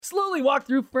slowly walk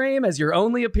through frame as your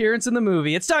only appearance in the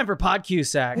movie. It's time for Pod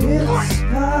Cusack. It's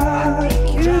Pod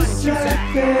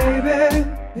Cusack, baby.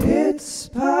 It's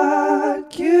Pod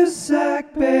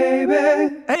Cusack,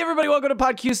 baby. Hey everybody, welcome to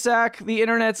Pod Cusack, the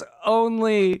internet's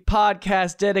only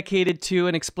podcast dedicated to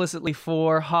and explicitly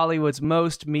for Hollywood's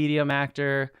most medium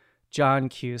actor, John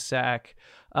Cusack.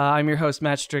 I'm your host,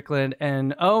 Matt Strickland,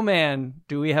 and oh man,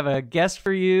 do we have a guest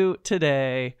for you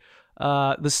today.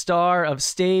 The star of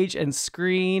stage and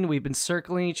screen. We've been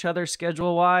circling each other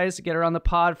schedule-wise to get her on the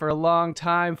pod for a long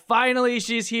time. Finally,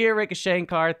 she's here. Rekha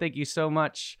Shankar, thank you so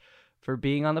much for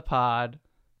being on the pod.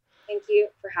 Thank you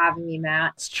for having me,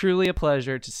 Matt. It's truly a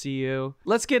pleasure to see you.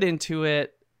 Let's get into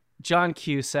it. John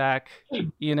Cusack,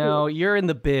 you know, you're in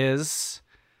the biz.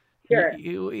 Sure.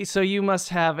 So you must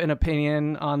have an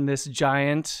opinion on this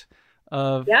giant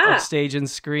of stage and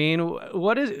screen.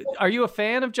 Are you a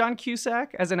fan of John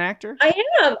Cusack as an actor? I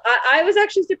am. I was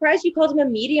actually surprised you called him a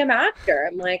medium actor.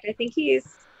 I'm like, I think he's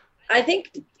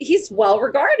well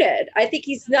regarded. I think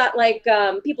he's not like,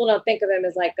 people don't think of him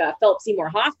as like Philip Seymour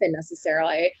Hoffman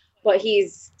necessarily, but I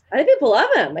think people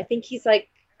love him. I think he's like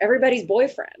everybody's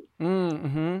boyfriend.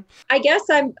 Mm-hmm. I guess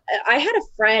I had a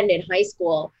friend in high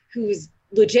school who's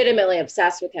legitimately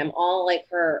obsessed with him. All like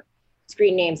her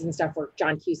screen names and stuff were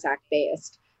John Cusack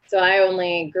based. So I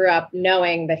only grew up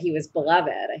knowing that he was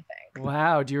beloved, I think.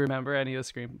 Wow. Do you remember any of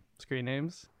the screen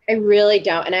names? I really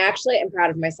don't. And I actually am proud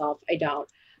of myself. I don't.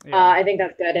 Yeah. I think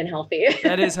that's good and healthy.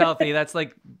 That is healthy.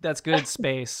 That's good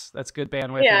space. That's good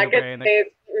bandwidth in your good brain. Space.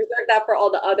 Reserve that for all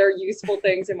the other useful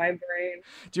things in my brain.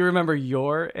 Do you remember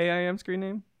your AIM screen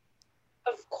name?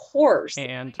 Of course.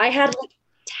 And I had like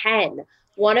 10.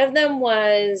 One of them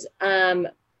was,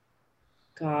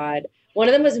 one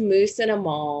of them was Moose and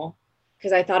Amal,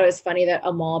 because I thought it was funny that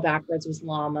Amal backwards was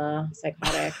llama,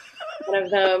 psychotic. One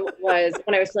of them was,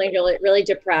 when I was feeling really, really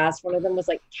depressed, one of them was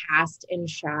like Cast in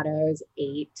Shadows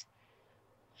 8.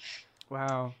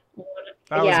 Wow.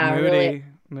 That was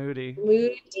moody.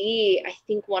 Moody. I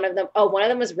think one of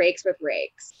them was Rakes with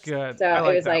Rakes. Good. So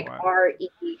it was like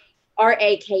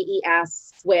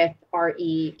RAKES with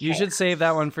RE. You should save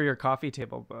that one for your coffee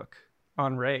table book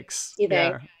on rakes. You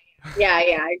think? Yeah,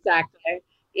 exactly.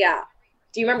 Yeah.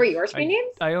 Do you remember your screen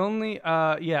names? I only,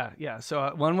 yeah.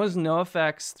 So one was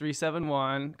NoFX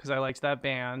 371 because I liked that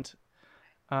band.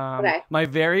 Okay. My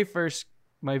very first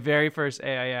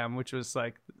AIM, which was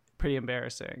like pretty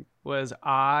embarrassing, was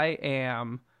I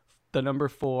am the number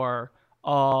 4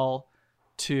 all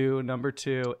to number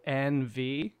 2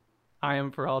 NV. I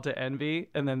am for all to envy,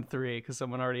 and then 3 because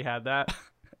someone already had that.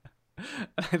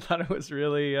 I thought it was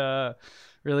really,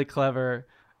 really clever.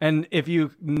 And if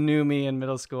you knew me in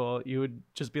middle school, you would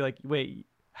just be like, wait,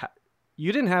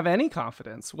 you didn't have any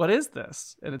confidence. What is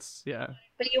this? And it's, yeah.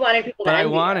 But you wanted people to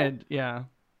envy you.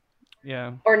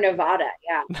 Yeah. Or Nevada,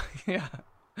 yeah.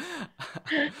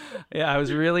 Yeah, I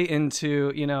was really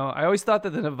into, I always thought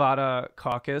that the Nevada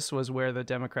caucus was where the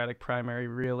Democratic primary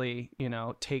really,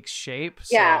 takes shape.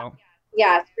 Yeah. So.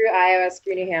 Yeah, screw Iowa,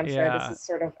 screw New Hampshire. Yeah. This is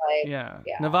sort of like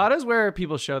Nevada's where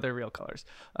people show their real colors.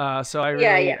 So I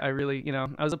really, I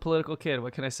was a political kid.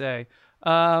 What can I say?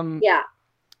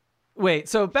 Wait,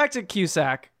 so back to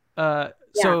Cusack.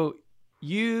 So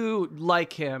you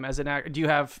like him as an actor? Do you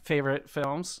have favorite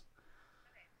films?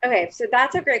 Okay, so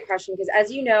that's a great question because, as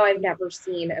you know, I've never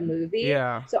seen a movie.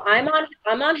 Yeah. So I'm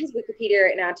on his Wikipedia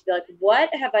right now to be like,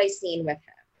 what have I seen with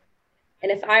him?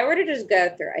 And if I were to just go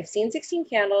through, I've seen 16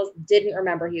 Candles, didn't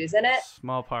remember he was in it.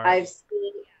 Small part. I've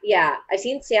seen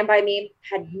Stand By Me,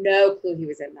 had no clue he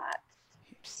was in that.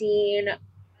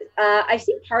 I've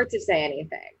seen parts of Say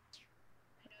Anything.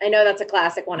 I know that's a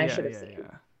classic one I should have seen.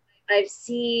 Yeah. I've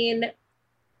seen,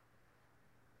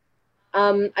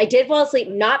 I did fall asleep,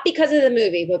 not because of the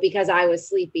movie, but because I was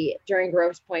sleepy during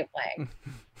Grosse Point Blank.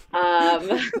 I've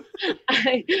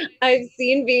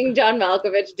seen Being John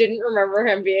Malkovich, didn't remember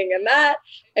him being in that.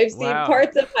 I've seen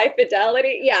parts of High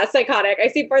Fidelity. Yeah, psychotic.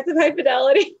 I've seen parts of High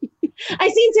Fidelity.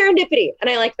 I've seen Serendipity, and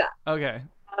I like that. Okay.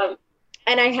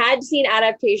 And I had seen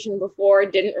Adaptation before,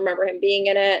 didn't remember him being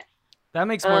in it. That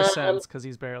makes more sense because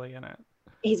he's barely in it.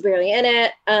 He's barely in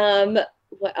it.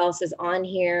 What else is on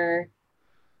here?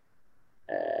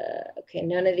 Okay,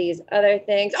 none of these other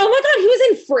things. Oh my God, he was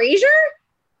in Frasier?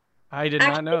 I did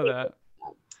not know that.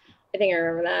 I think I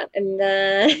remember that. And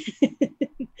then,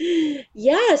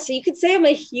 so you could say I'm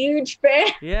a huge fan.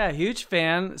 Yeah, huge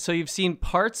fan. So you've seen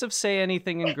parts of Say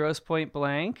Anything in Grosse Point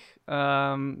Blank.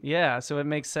 So it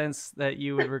makes sense that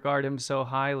you would regard him so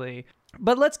highly.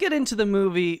 But let's get into the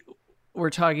movie we're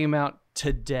talking about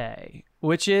today,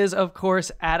 which is, of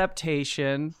course,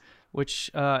 Adaptation, which,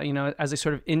 as I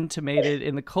sort of intimated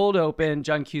in the cold open,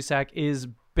 John Cusack is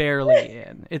barely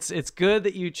in. It's good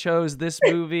that you chose this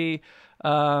movie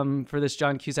for this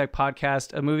John Cusack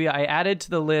podcast, a movie I added to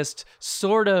the list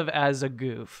sort of as a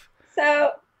goof.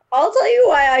 So I'll tell you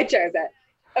why I chose it.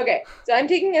 Okay, so I'm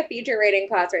taking a feature rating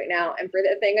class right now, and for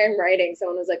the thing I'm writing,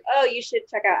 someone was like, "Oh, you should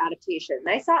check out Adaptation."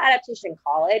 And I saw Adaptation in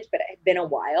college, but it had been a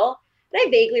while, and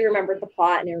I vaguely remembered the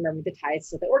plot, and I remembered the ties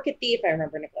to the Orchid Thief. I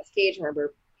remember Nicolas Cage, I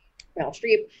remember Meryl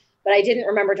Streep, but I didn't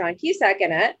remember John Cusack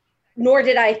in it, nor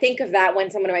did I think of that when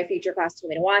someone in my feature class told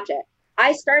me to watch it.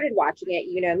 I started watching it.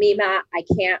 You know me, Matt. I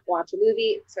can't watch a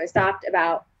movie, so I stopped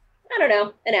about, I don't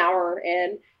know, an hour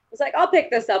in. I was like, I'll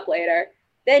pick this up later.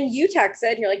 Then you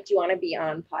texted, you're like, do you want to be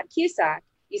on Pod Cusack?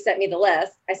 You sent me the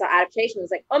list. I saw Adaptation. I was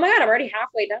like, oh my God, I'm already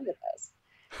halfway done with this.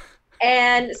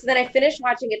 And so then I finished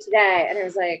watching it today, and I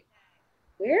was like,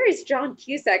 where is John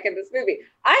Cusack in this movie?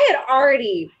 I had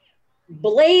already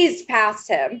blazed past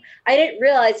him. I didn't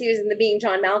realize he was in the Being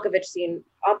John Malkovich scene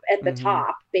up at the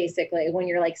top, basically, when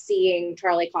you're like seeing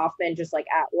Charlie Kaufman just like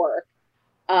at work.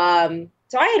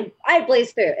 So I had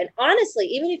blazed through. And honestly,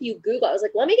 even if you Google, I was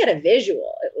like, let me get a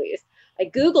visual at least. I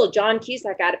Googled John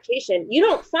Cusack Adaptation. You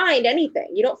don't find anything.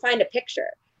 You don't find a picture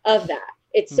of that.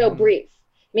 It's so brief.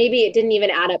 Maybe it didn't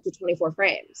even add up to 24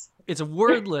 frames. It's a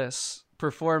wordless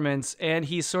performance, and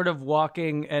he's sort of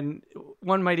walking, and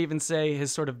one might even say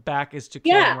his sort of back is to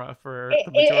camera for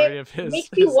the majority of his. Makes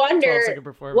you wonder,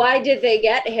 performance. why did they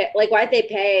get him? Like, why did they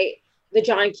pay the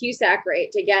John Cusack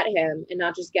rate to get him and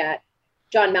not just get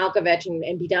John Malkovich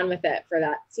and be done with it for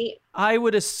that scene? I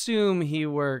would assume he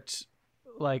worked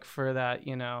like for that,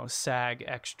 you know, SAG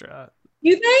extra.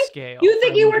 You think? Scale You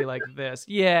think he worked like this?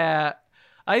 Yeah,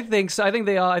 I think so. I think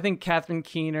they all. I think Catherine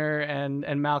Keener and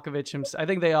Malkovich himself. I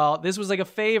think they all. This was like a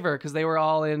favor because they were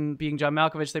all in Being John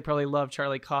Malkovich. They probably loved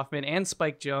Charlie Kaufman and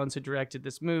Spike Jonze, who directed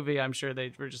this movie. I'm sure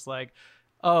they were just like,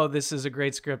 "Oh, this is a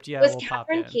great script. Yeah, was we'll pop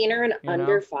Catherine in." Keener an You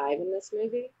under know? 5 in this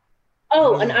movie?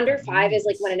 Oh, an Oh, under 5 is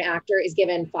like nice. when an actor is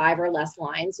given 5 or less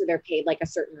lines, so they're paid like a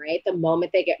certain rate. The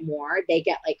moment they get more, they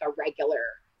get like a regular.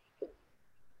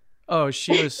 Oh,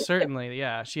 she was certainly,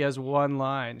 yeah. She has one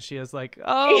line. She has like,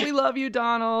 "Oh, we love you,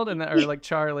 Donald," and or like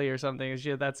Charlie or something.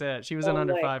 That's it. She was an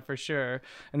under 5 for sure.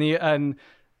 And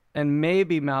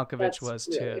maybe Malkovich That's was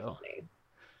really too. funny.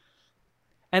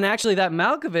 And actually, that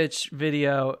Malkovich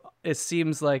video, it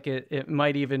seems like it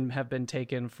might even have been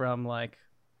taken from like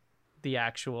the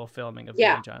actual filming of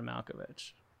Being John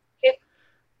Malkovich.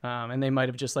 And they might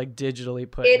have just like digitally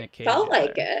put Nick Cage. It felt in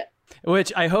like there. it.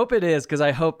 Which I hope it is, because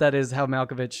I hope that is how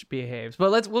Malkovich behaves.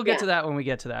 But we'll get to that when we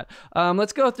get to that.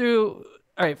 Let's go through.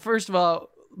 All right, first of all,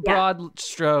 broad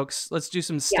strokes. Let's do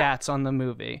some stats on the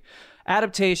movie.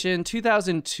 Adaptation,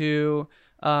 2002.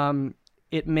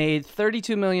 It made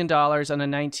 $32 million on a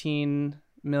 $19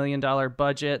 million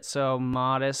budget, so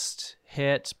modest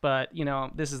hit. But you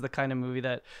know, this is the kind of movie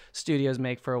that studios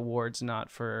make for awards,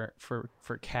 not for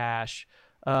cash.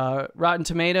 Rotten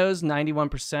Tomatoes,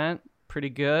 91%. Pretty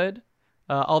good.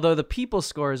 Although the People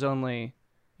score is only,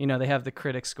 you know, they have the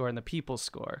critic score and the People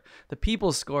score. The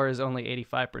People score is only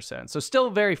 85%. So still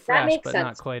very fresh, but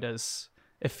not quite as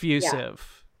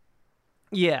effusive.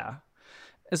 Yeah.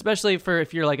 Especially for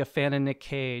if you're like a fan of Nick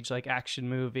Cage, like action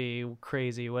movie,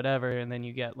 crazy, whatever. And then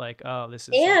you get like, oh, this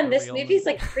is. And like this movie's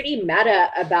like pretty meta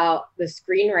about the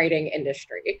screenwriting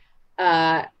industry. So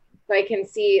I can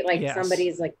see like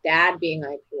somebody's like dad being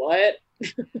like, what?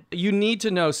 You need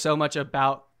to know so much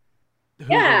about who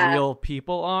the real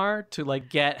people are to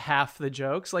like get half the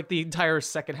jokes. Like the entire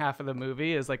second half of the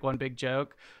movie is like one big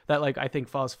joke that like I think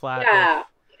falls flat. Yeah.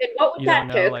 And what would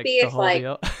that joke like, be if like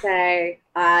say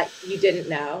you didn't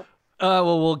know?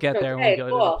 Well, we'll get there when we go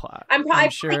to the plot. I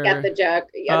sure, probably get the joke.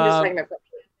 I'm just talking about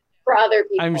for other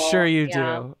people. I'm sure you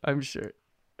do. I'm sure.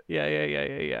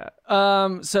 Yeah.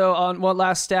 So on one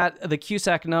last stat, the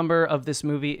Cusack number of this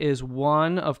movie is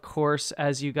 1. Of course,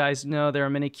 as you guys know, there are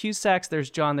many Cusacks. There's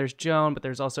John, there's Joan, but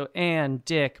there's also Anne,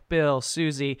 Dick, Bill,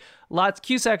 Susie. Lots of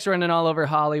Cusacks running all over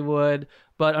Hollywood.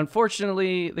 But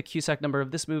unfortunately, the Cusack number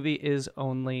of this movie is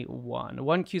only 1.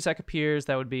 1 Cusack appears.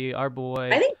 That would be our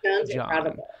boy. I think Joan's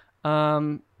John.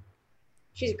 incredible.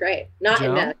 She's great. Not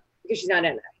Joan? in that because she's not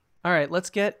in it. All right, let's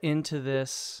get into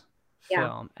this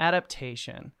film.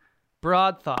 Adaptation.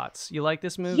 Broad thoughts. You like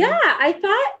this movie? Yeah, I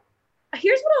thought,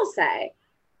 here's what I'll say.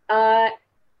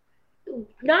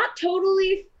 Not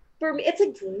totally for me. It's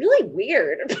like really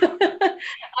weird.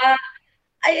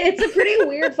 It's a pretty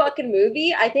weird fucking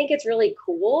movie. I think it's really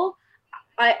cool.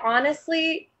 I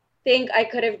honestly think I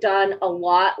could have done a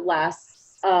lot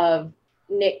less of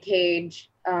Nick Cage.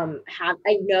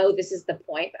 I know this is the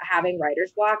point, but having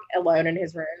writer's block alone in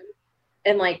his room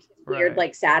and like weird,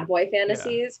 like sad boy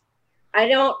fantasies. I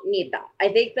don't need that. I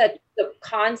think that the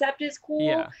concept is cool.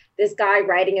 Yeah. This guy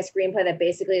writing a screenplay that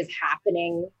basically is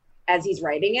happening as he's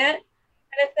writing it,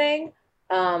 kind of thing.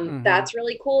 That's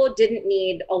really cool. Didn't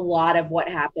need a lot of what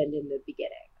happened in the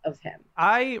beginning of him.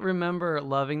 I remember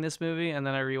loving this movie, and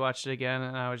then I rewatched it again,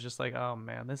 and I was just like, oh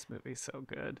man, this movie's so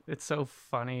good. It's so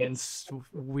funny and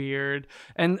weird.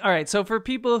 And all right, so for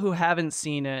people who haven't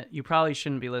seen it, you probably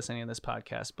shouldn't be listening to this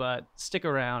podcast, but stick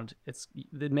around. It's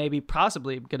maybe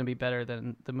possibly going to be better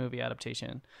than the movie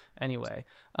adaptation anyway.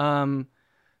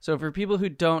 So for people who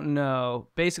don't know,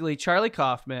 basically Charlie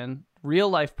Kaufman, real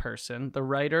life person, the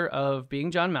writer of Being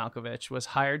John Malkovich, was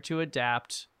hired to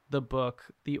adapt the book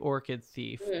The Orchid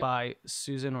Thief by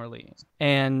Susan Orlean,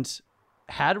 and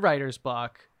had writer's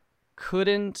block,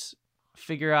 couldn't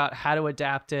figure out how to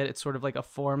adapt it. It's sort of like a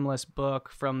formless book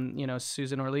from,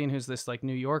 Susan Orlean, who's this like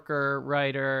New Yorker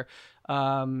writer.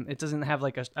 It doesn't have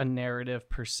like a narrative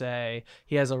per se.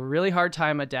 He has a really hard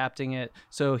time adapting it.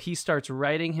 So he starts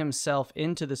writing himself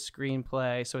into the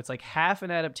screenplay. So it's like half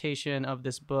an adaptation of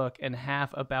this book and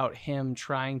half about him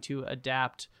trying to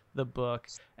adapt the book.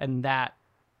 And that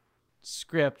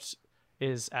script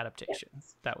is adaptation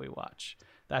that we watch.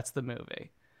 That's the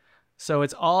movie. So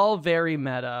it's all very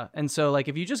meta. And so like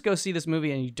if you just go see this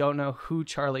movie and you don't know who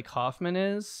Charlie Kaufman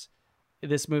is,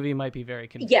 this movie might be very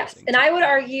confusing. Yes. And I would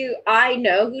argue I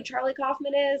know who Charlie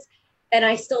Kaufman is, and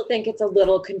I still think it's a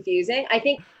little confusing. I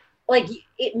think like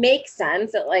it makes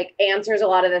sense. It like answers a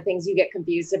lot of the things you get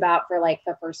confused about for like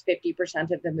the first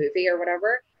 50% of the movie or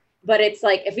whatever. But it's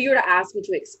like, if you were to ask me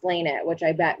to explain it, which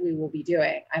I bet we will be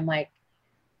doing, I'm like,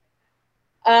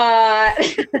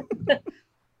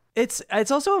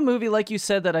 It's also a movie, like you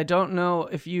said, that I don't know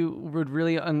if you would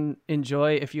really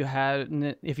enjoy if you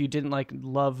didn't like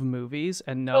love movies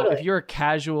and know. Totally. If you're a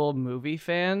casual movie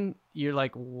fan, you're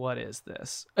like, what is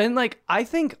this? And like, I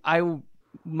think I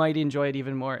might enjoy it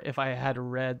even more if I had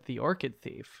read The Orchid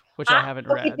Thief, which I haven't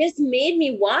read. This made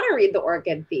me want to read The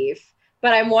Orchid Thief.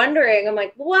 But I'm wondering, I'm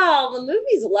like, well, the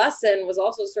movie's lesson was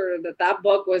also sort of that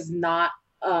book was not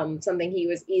something he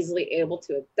was easily able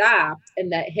to adapt,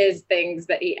 and that his things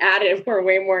that he added were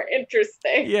way more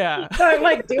interesting. Yeah. So I'm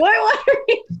like, do I want to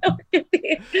read The Orchid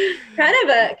Thief? Kind of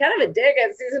a dig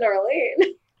at Susan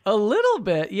Orlean. A little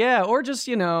bit, yeah. Or just,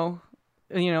 so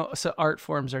art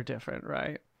forms are different,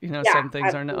 right? Some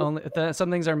things some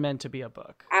things are meant to be a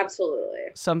book. Absolutely.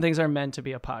 Some things are meant to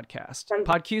be a podcast.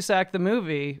 Podcusac the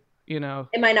movie,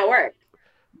 it might not work.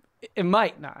 It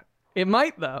might not. It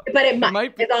might though. But it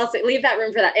might. It's also leave that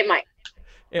room for that. It might.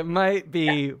 It might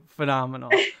be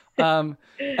phenomenal. And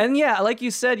yeah, like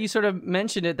you said, you sort of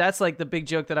mentioned it. That's like the big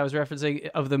joke that I was referencing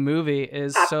of the movie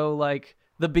is so like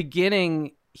the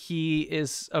beginning. He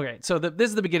is okay. So this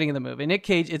is the beginning of the movie. Nick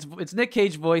Cage. It's Nick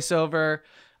Cage voiceover.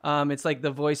 It's like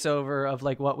the voiceover of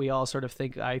like what we all sort of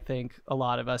think. I think a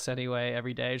lot of us anyway.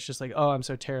 Every day, it's just like, oh, I'm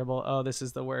so terrible. Oh, this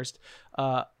is the worst.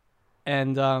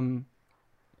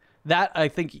 That I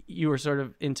think you were sort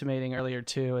of intimating earlier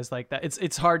too is like that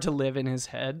it's hard to live in his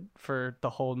head for the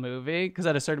whole movie because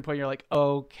at a certain point you're like,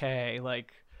 okay,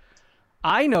 like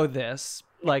I know this,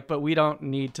 like, but we don't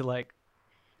need to like.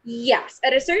 Yes,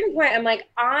 at a certain point I'm like,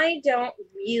 I don't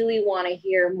really want to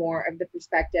hear more of the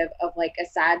perspective of like a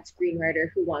sad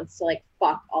screenwriter who wants to like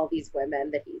fuck all these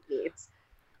women that he meets.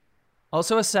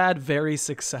 Also a sad, very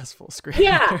successful screenwriter.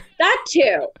 Yeah, that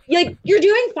too. Like, you're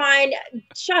doing fine.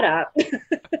 Shut up.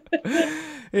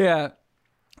 Yeah.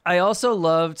 I also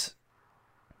loved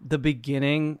the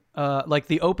beginning, like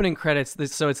the opening credits.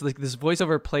 So it's like this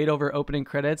voiceover played over opening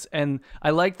credits. And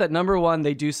I like that, number one,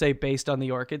 they do say based on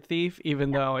The Orchid Thief,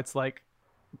 even though it's like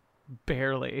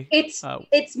barely. It's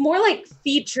more like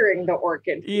featuring the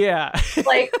Orchid Thief. Yeah.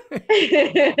 Like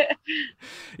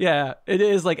yeah, it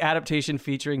is like adaptation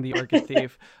featuring The Orchid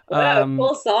Thief.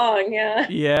 Cool song, yeah.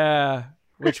 Yeah,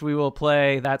 which we will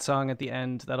play that song at the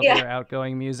end. That'll be our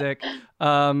outgoing music.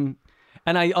 And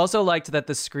I also liked that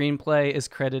the screenplay is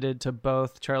credited to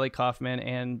both Charlie Kaufman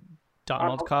and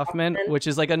Donald Kaufman, which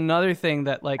is like another thing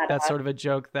that like that's sort of a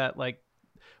joke that like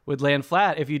would land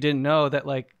flat if you didn't know that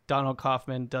like Donald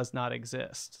Kaufman does not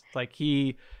exist. Like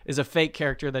he is a fake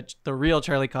character that the real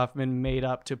Charlie Kaufman made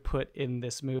up to put in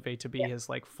this movie to be his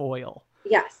like foil.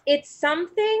 Yes. It's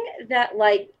something that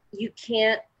like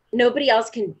nobody else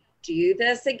can do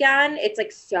this again. It's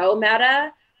like so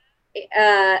meta.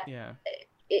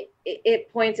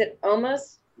 It points at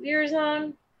almost viewer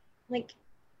zone, like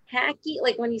hacky,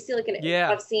 like when you see like an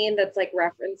improv scene that's like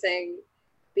referencing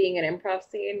being an improv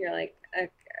scene, you're like,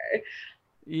 okay.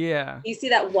 Yeah. You see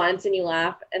that once and you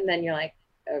laugh, and then you're like,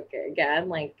 okay, again.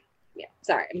 Like, yeah.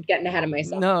 Sorry, I'm getting ahead of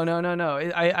myself. No.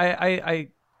 I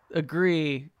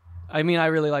agree. I mean, I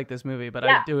really like this movie, but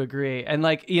Yeah. I do agree. And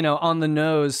like, you know, on the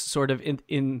nose, sort of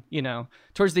in, you know,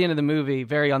 towards the end of the movie,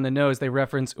 very on the nose, they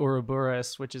reference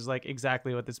Ouroboros, which is like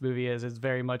exactly what this movie is. It's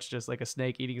very much just like a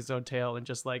snake eating its own tail and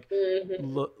just like,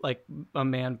 like a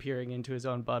man peering into his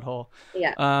own butthole.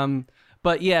 Yeah.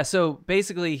 But yeah, so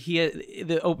basically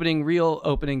the real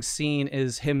opening scene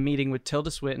is him meeting with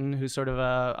Tilda Swinton, who's sort of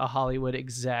a Hollywood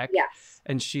exec. Yes.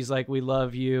 And she's like, we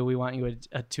love you. We want you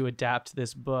to adapt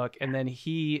this book. And then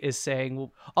he is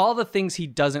saying all the things he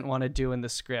doesn't want to do in the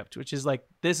script, which is like,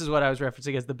 this is what I was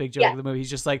referencing as the big joke of the movie. He's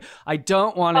just like, I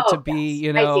don't want it to be,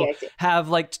 you know, I see. have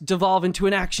like devolve into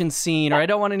an action scene, or I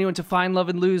don't want anyone to find love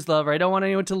and lose love, or I don't want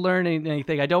anyone to learn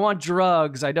anything. I don't want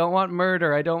drugs. I don't want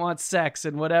murder. I don't want sex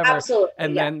and whatever. Absolutely.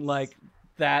 And then like,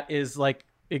 that is like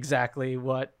exactly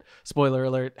what, spoiler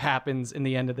alert, happens in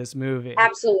the end of this movie.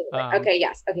 Absolutely. Okay.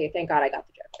 Yes. Okay. Thank God I got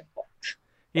the joke. Cool.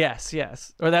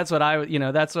 Yes. Or that's what I was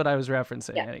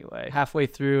referencing anyway. Halfway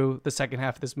through the second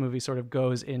half of this movie sort of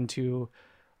goes into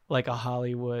like a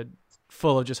Hollywood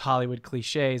full of just Hollywood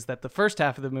cliches that the first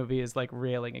half of the movie is like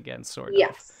railing against sort of.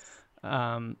 Yes.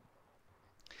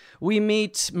 We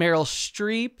meet Meryl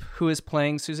Streep, who is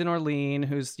playing Susan Orlean,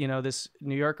 who's, you know, this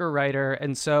New Yorker writer.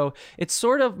 And so it's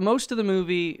sort of most of the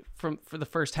movie for the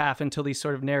first half until these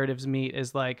sort of narratives meet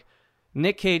is like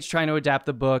Nick Cage trying to adapt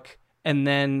the book, and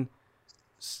then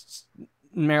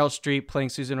Meryl Streep playing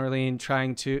Susan Orlean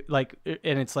trying to like,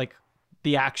 and it's like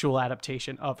the actual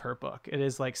adaptation of her book. It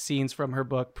is like scenes from her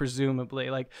book,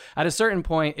 presumably. Like at a certain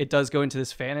point, it does go into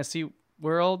this fantasy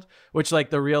world, which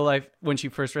like the real life, when she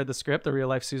first read the script, the real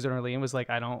life Susan Orlean was like,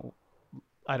 I don't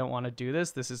want to do this.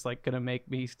 This is like going to make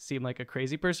me seem like a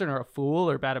crazy person or a fool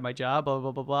or bad at my job, blah,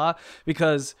 blah, blah, blah.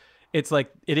 Because it's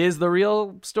like, it is the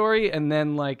real story. And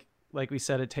then like we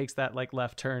said, it takes that like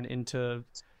left turn into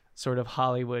sort of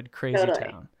Hollywood crazy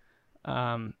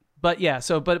town. But yeah,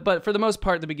 so, but for the most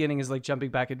part, the beginning is like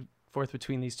jumping back and forth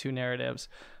between these two narratives.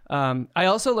 I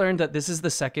also learned that this is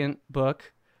the second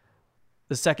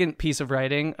piece of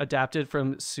writing adapted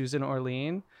from Susan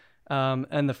Orlean.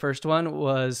 And the first one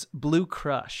was Blue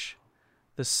Crush,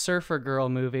 the surfer girl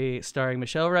movie starring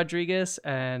Michelle Rodriguez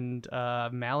and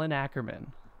Malin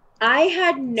Ackerman. I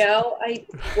had no idea.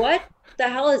 What the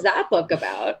hell is that book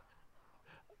about?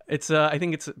 It's I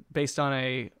think it's based on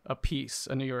a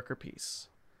New Yorker piece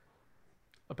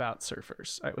about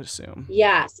surfers, I would assume.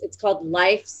 Yes, it's called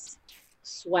Life's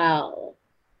Swell.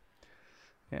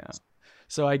 Yeah.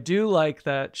 So I do like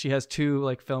that she has two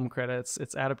like film credits.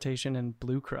 It's adaptation and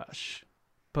Blue Crush,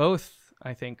 both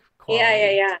I think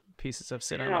quality pieces of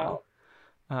cinema.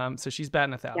 Wow. So she's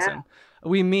batting 1,000.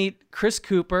 We meet Chris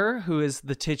Cooper, who is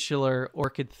the titular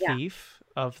orchid thief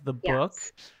of the book,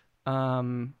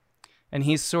 and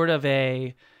he's sort of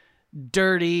a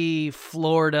dirty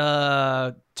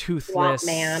Florida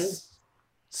toothless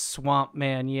swamp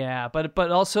man,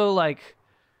 but also like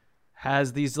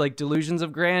has these like delusions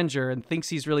of grandeur and thinks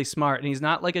he's really smart, and he's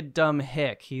not like a dumb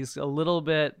hick. He's a little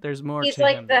bit, there's more he's to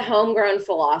like him. the homegrown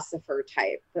philosopher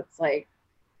type that's like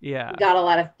got a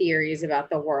lot of theories about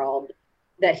the world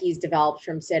that he's developed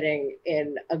from sitting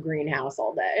in a greenhouse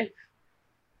all day.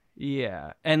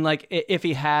 Yeah. And like if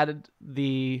he had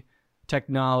the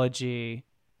technology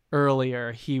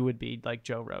earlier, he would be like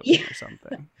Joe Rogan or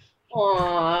something.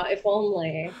 Aw, if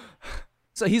only.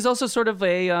 So he's also sort of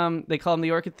a they call him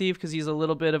the orchid thief because he's a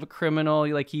little bit of a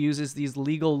criminal. Like he uses these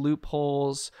legal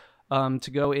loopholes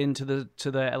to go into the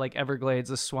like Everglades,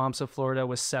 the swamps of Florida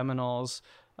with Seminoles,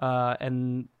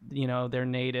 and you know they're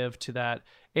native to that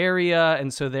area,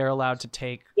 and so they're allowed to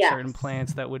take certain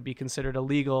plants that would be considered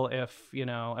illegal if you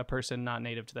know a person not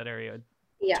native to that area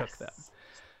took them.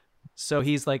 So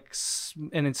he's like,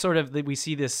 and it's sort of, we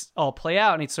see this all play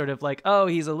out, and it's sort of like, oh,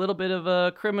 he's a little bit of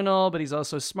a criminal, but he's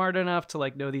also smart enough to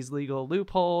like know these legal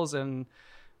loopholes and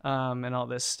all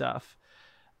this stuff.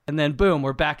 And then boom,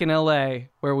 we're back in LA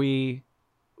where we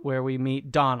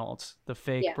meet Donald, the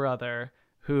fake brother,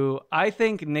 who I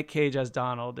think Nick Cage as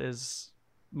Donald is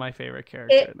my favorite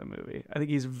character in the movie. I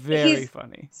think he's very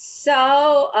funny.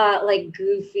 So like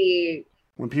goofy.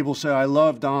 When people say, I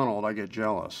love Donald, I get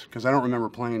jealous because I don't remember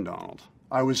playing Donald.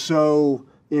 I was so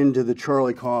into the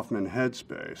Charlie Kaufman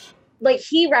headspace. Like,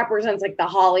 he represents, like, the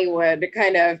Hollywood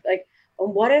kind of, like,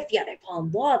 what if, they fall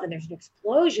in love and there's an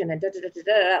explosion and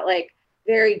da-da-da-da-da, like,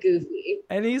 very goofy.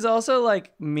 And he's also,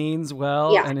 like, means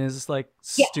well and is, like,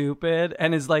 stupid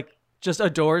and is, like, just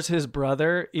adores his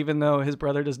brother, even though his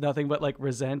brother does nothing but like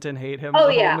resent and hate him the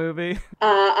whole movie.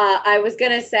 I was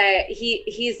gonna say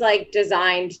he's like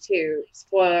designed to,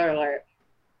 spoiler alert,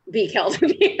 be killed.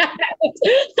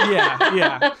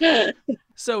 Yeah.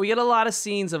 So we get a lot of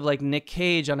scenes of like Nick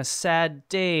Cage on a sad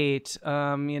date.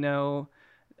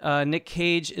 Nick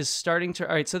Cage is starting to.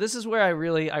 All right, so this is where I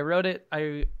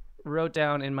wrote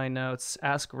down in my notes.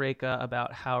 Ask Reka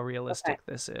about how realistic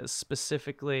this is,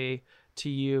 specifically to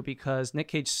you, because Nick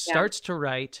Cage starts to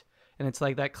write, and it's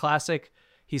like that classic.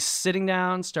 He's sitting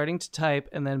down, starting to type,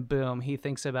 and then boom, he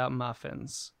thinks about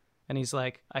muffins. And he's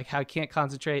like, I can't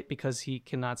concentrate because he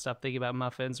cannot stop thinking about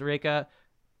muffins. Reka,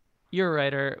 you're a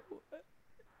writer.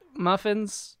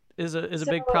 Muffins is a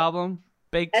big problem.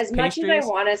 Baked as pastries. Much as I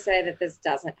want to say that this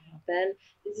doesn't happen,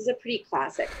 this is a pretty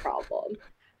classic problem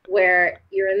where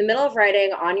you're in the middle of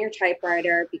writing on your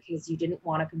typewriter because you didn't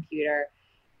want a computer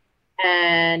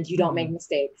and you don't make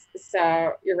mistakes.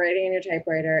 So you're writing in your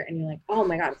typewriter and you're like, oh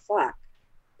my God, fuck,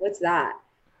 what's that?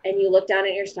 And you look down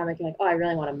at your stomach, you're like, oh, I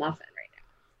really want a muffin right now.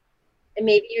 And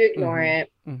maybe you ignore it.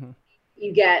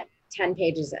 You get 10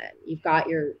 pages in, you've got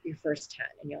your first 10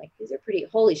 and you're like, these are pretty,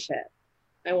 holy shit,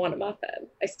 I want a muffin.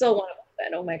 I still want a muffin.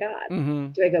 Oh my God.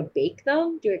 Do I go bake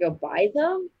them? Do I go buy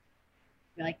them?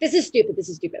 You're like, this is stupid.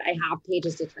 I have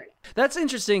pages to turn it. That's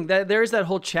interesting. That there's that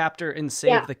whole chapter in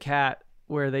Save the Cat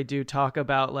where they do talk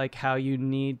about like how you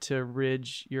need to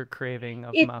ridge your craving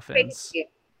of muffins. Crazy.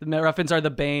 The muffins are the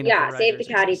bane. Yeah, Save the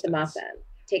Cat, eat the muffin.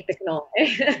 Take the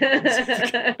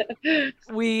cannoli.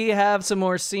 We have some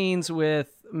more scenes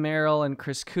with Meryl and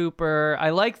Chris Cooper.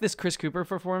 I like this Chris Cooper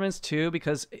performance too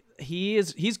because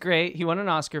he's great. He won an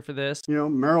Oscar for this.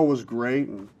 Meryl was great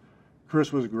and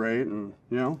Chris was great, and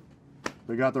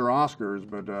they got their Oscars,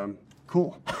 but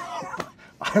cool.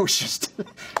 I was just,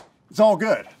 it's all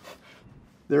good.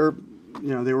 They were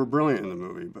brilliant in the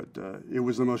movie, but it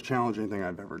was the most challenging thing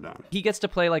I've ever done. He gets to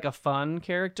play like a fun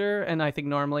character, and I think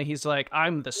normally he's like,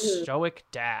 I'm the stoic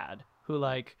dad who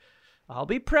like, I'll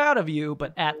be proud of you,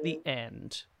 but at the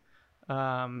end.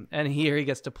 And here he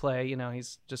gets to play,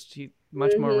 he's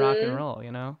much more rock and roll,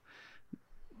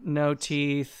 no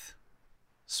teeth,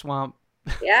 swamp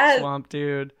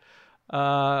dude.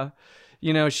 Meryl,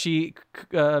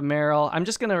 I'm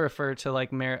just going to refer to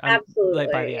like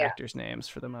Meryl by the actors' names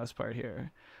for the most part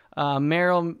here.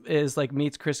 Meryl is like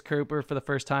meets Chris Cooper for the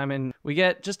first time, and we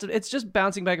get it's just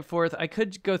bouncing back and forth. I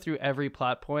could go through every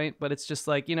plot point, but it's just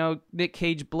like, Nick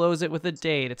Cage blows it with a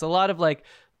date. It's a lot of like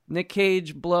Nick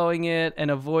Cage blowing it and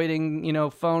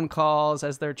avoiding, phone calls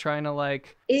as they're trying to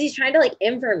like. He's trying to like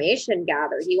information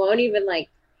gather. He won't even like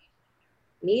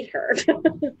meet her.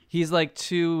 He's like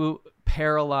too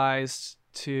paralyzed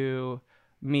to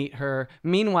meet her.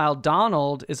 Meanwhile,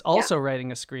 Donald is also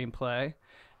writing a screenplay,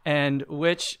 and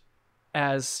which,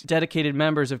 as dedicated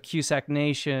members of Cusack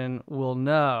Nation will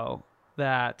know,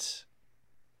 that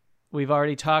we've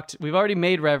already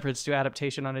made reference to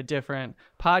adaptation on a different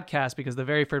podcast, because the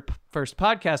very first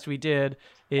podcast we did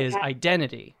is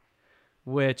Identity,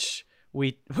 which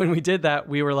when we did that,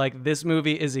 we were like, this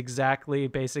movie is exactly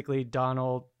basically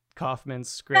Donald Kaufman's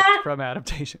script from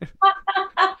adaptation.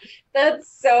 That's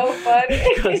so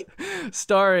funny.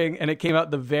 Starring, and it came out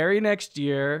the very next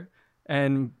year,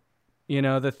 and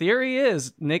the theory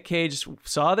is Nick Cage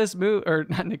saw this movie, or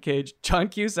not Nick Cage, John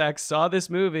Cusack saw this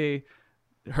movie,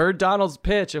 heard Donald's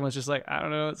pitch, and was just like, I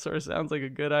don't know, it sort of sounds like a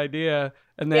good idea,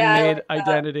 and then made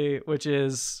Identity, which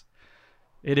is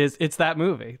it's that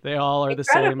movie. They all are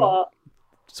incredible. The same.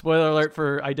 Spoiler alert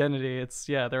for Identity.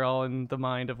 They're all in the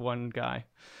mind of one guy.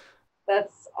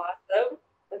 That's awesome.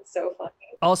 That's so funny.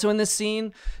 Also in this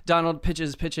scene, Donald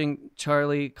pitching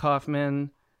Charlie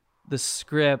Kaufman the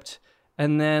script,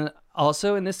 and then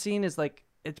also in this scene is like,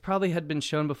 it probably had been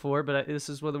shown before, but this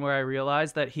is where I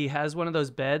realized that he has one of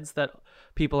those beds that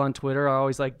people on Twitter are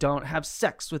always like, don't have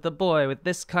sex with a boy with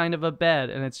this kind of a bed,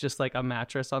 and it's just like a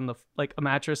mattress and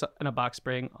a box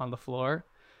spring on the floor,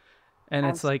 and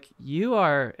it's like, you've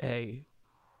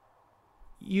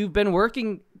been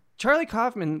working. Charlie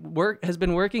Kaufman has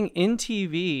been working in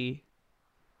TV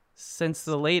since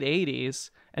the late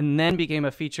 80s, and then became a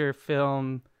feature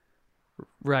film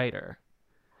writer.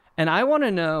 And I want to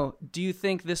know, do you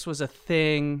think this was a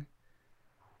thing?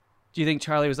 Do you think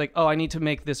Charlie was like, oh, I need to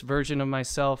make this version of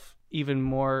myself even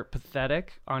more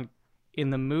pathetic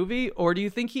in the movie? Or do you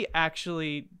think he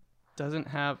actually doesn't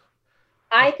have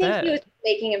I think he was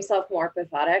making himself more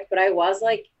pathetic, but I was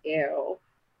like, ew.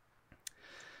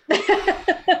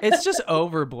 It's just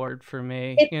overboard for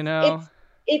me,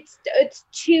 It's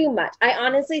too much. I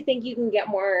honestly think you can get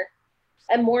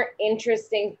a more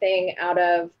interesting thing out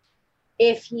of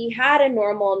if he had a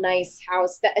normal, nice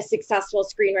house that a successful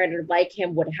screenwriter like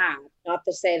him would have. Not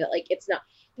to say that like it's not.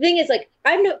 The thing is, like,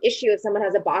 I have no issue if someone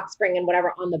has a box spring and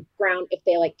whatever on the ground if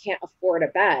they like can't afford a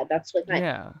bed. That's really fine.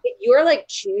 Yeah. If you're like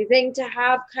choosing to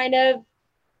have kind of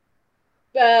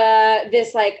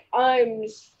this like I'm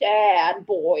sad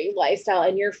boy lifestyle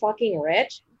and you're fucking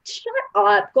rich, shut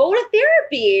up, go to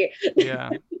therapy.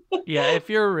 Yeah, if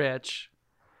you're rich,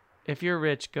 go to therapy. If you're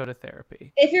rich, go to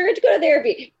therapy.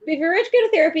 If you're rich, go to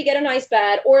therapy, get a nice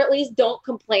bed, or at least don't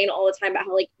complain all the time about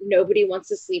how like nobody wants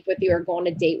to sleep with you or go on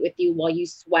a date with you while you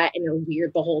sweat and you're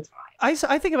weird the whole time.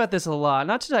 I think about this a lot.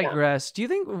 Not to digress, do you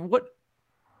think what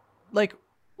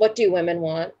do women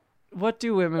want? What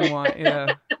do women want?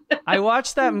 Yeah. I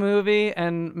watched that movie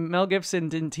and Mel Gibson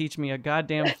didn't teach me a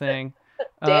goddamn thing.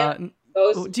 Damn.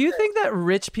 Do you think that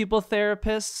rich people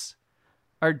therapists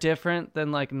are different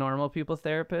than like normal people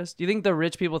therapists? Do you think the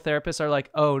rich people therapists are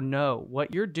like, oh no,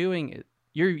 what you're doing,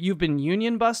 you've been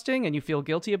union busting and you feel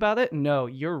guilty about it? No,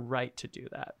 you're right to do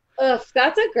that. Ugh,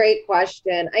 that's a great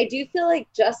question. I do feel like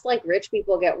just like rich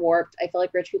people get warped, I feel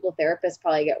like rich people therapists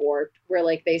probably get warped where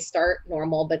like they start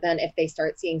normal, but then if they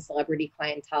start seeing celebrity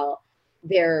clientele,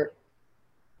 their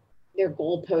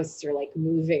goalposts are like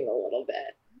moving a little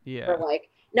bit. Yeah. Or like,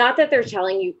 not that they're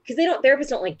telling you, because therapists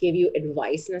don't like give you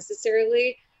advice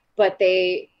necessarily, but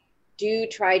they do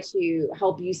try to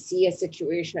help you see a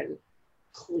situation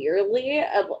clearly.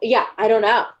 Yeah, I don't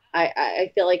know.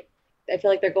 I feel like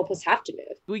their goalposts have to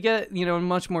move. We get,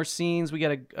 much more scenes. We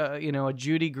get a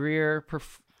Judy Greer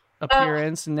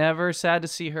appearance. Never sad to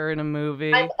see her in a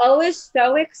movie. I'm always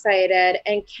so excited.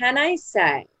 And can I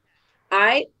say,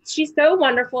 she's so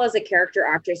wonderful as a character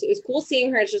actress. It was cool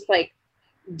seeing her as just like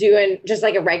doing just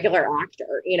like a regular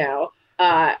actor,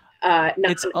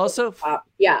 it's also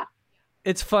yeah.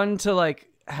 It's fun to like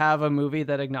have a movie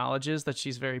that acknowledges that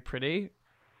she's very pretty.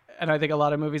 And I think a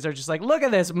lot of movies are just like, look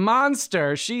at this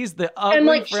monster. She's the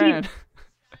ugly friend.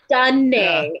 She's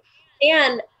stunning. Yeah.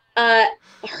 And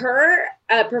her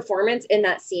performance in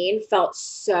that scene felt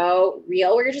so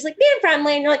real, where you're just like being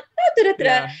friendly and you're like, oh, da, da, da,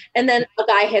 da. And then a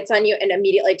guy hits on you and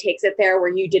immediately takes it there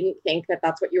where you didn't think that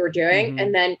that's what you were doing. Mm-hmm.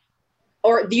 And then,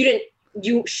 or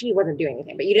she wasn't doing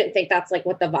anything, but you didn't think that's like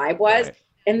what the vibe was. Right.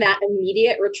 And that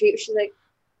immediate retreat, she's like,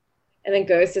 and then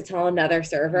goes to tell another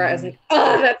server. Mm-hmm. I was like,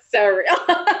 oh, that's so real.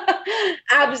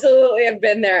 Absolutely. I've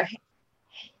been there.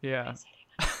 Yeah.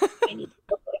 I need to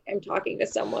look like I'm talking to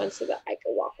someone so that I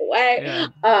can walk away. Yeah.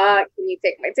 Can you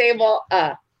take my table?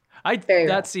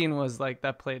 That scene was like,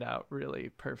 that played out really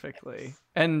perfectly.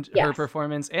 And her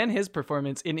performance and his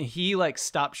performance, and he like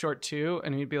stopped short too,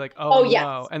 and he'd be like, oh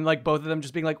no. And like both of them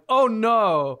just being like, oh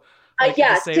no. Like,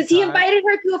 yes, because he invited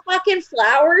her to a fucking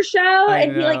flower show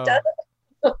and he like does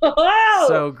it. Oh,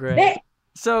 so great.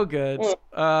 So good.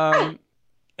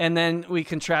 And then we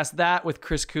contrast that with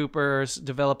Chris Cooper's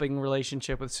developing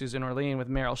relationship with Susan Orlean, with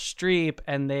Meryl Streep,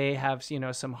 and they have,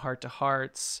 some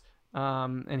heart-to-hearts.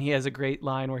 And he has a great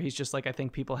line where he's just like, I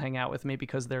think people hang out with me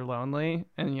because they're lonely.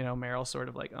 And, Meryl sort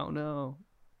of like, oh no,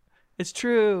 it's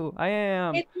true. I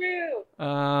am. It's true.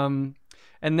 And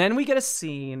then we get a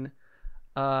scene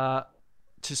to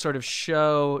sort of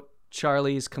show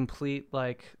Charlie's complete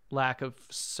like lack of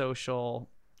social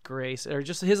grace, or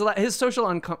just his social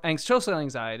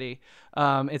anxiety.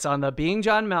 It's on the Being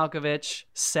John Malkovich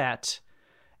set,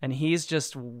 and he's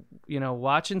just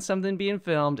watching something being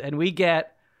filmed, and we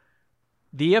get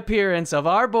the appearance of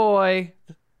our boy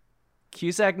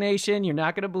Cusack Nation. You're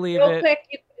not gonna believe it. Real quick,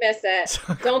 you can miss it.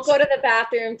 So don't go to the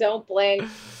bathroom. Don't blink.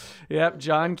 Yep,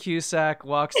 John Cusack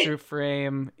walks through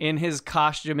frame in his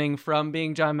costuming from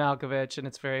Being John Malkovich, and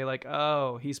it's very like,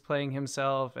 oh, he's playing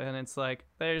himself, and it's like,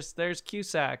 there's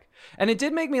Cusack. And it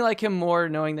did make me like him more,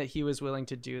 knowing that he was willing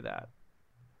to do that.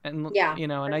 And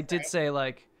and I did say,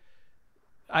 like,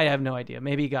 I have no idea.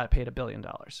 Maybe he got paid $1 billion,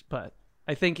 but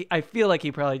I feel like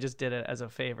he probably just did it as a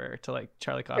favor to like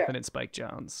Charlie Kaufman and Spike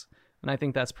Jonze. And I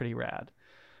think that's pretty rad.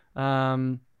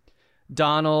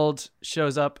 Donald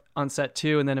shows up on set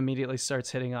too, and then immediately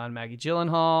starts hitting on Maggie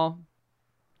Gyllenhaal.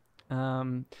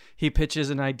 He pitches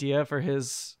an idea for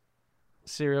his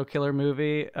serial killer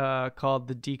movie called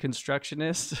The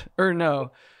Deconstructionist.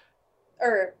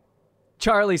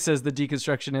 Charlie says The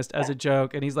Deconstructionist as a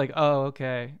joke, and he's like, oh,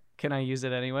 okay. Can I use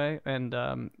it anyway? And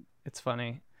it's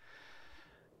funny.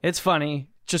 It's funny.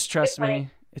 Just trust me.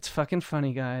 It's fucking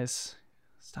funny, guys.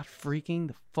 Stop freaking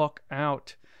the fuck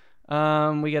out.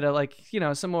 We get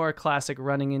some more classic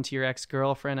running into your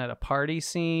ex-girlfriend at a party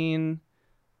scene.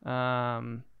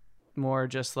 More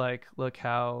just like, look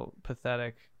how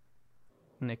pathetic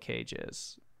Nick Cage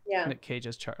is. Yeah. Nick Cage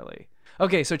is Charlie.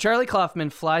 Okay, so Charlie Kaufman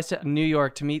flies to New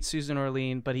York to meet Susan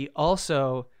Orlean, but he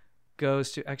also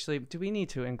goes to, actually, do we need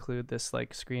to include this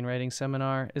like screenwriting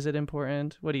seminar? Is it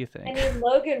important? What do you think? I mean,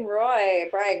 Logan Roy,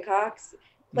 Brian Cox,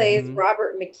 plays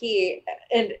Robert McKee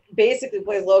and basically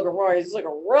plays Logan Roy. He's just like a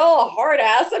real hard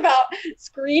ass about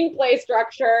screenplay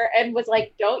structure and was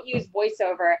like, don't use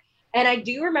voiceover. And I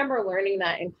do remember learning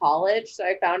that in college. So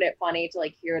I found it funny to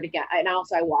like hear it again. And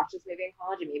also I watched this movie in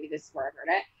college and maybe this is where I heard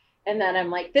it. And then I'm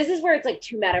like, this is where it's like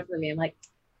too meta for me. I'm like,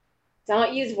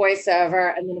 don't use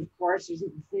voiceover. And then of course there's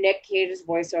Nick Cage's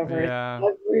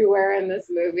voiceover everywhere in this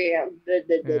movie.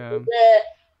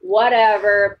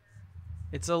 Whatever.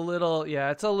 It's a little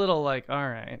like, all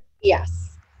right.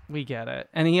 Yes. We get it.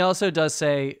 And he also does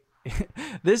say,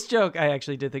 this joke I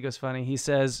actually did think was funny. He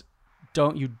says,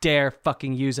 don't you dare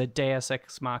fucking use a Deus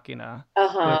Ex Machina,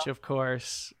 which of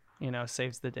course,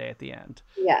 saves the day at the end.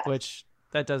 Yeah. Which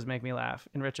that does make me laugh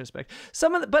in retrospect.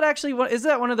 But actually, is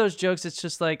that one of those jokes? It's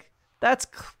just like,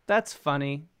 that's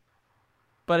funny,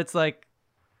 but it's like,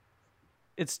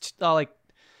 it's all like,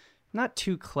 not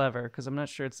too clever, because I'm not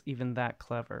sure it's even that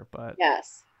clever, but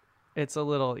yes, it's a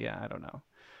little, I don't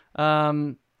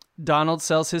know. Donald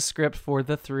sells his script for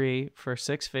The Three for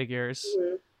 6 figures,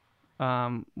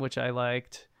 which I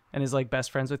liked, and is like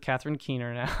best friends with Catherine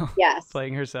Keener now. Yes.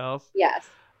 Playing herself. Yes.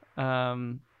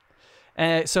 And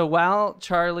so while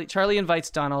Charlie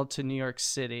invites Donald to New York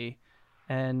City,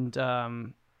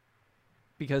 and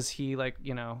because he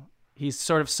he's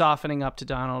sort of softening up to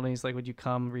Donald, and he's like, would you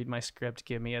come read my script,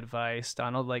 give me advice?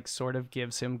 Donald like sort of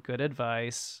gives him good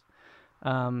advice.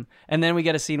 And then we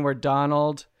get a scene where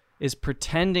Donald is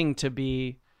pretending to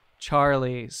be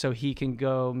Charlie so he can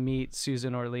go meet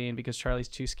Susan Orlean because Charlie's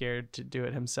too scared to do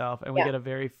it himself. And we get a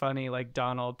very funny like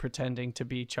Donald pretending to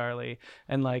be Charlie,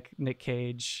 and like Nick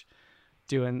Cage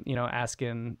doing,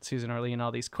 asking Susan Orlean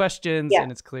all these questions,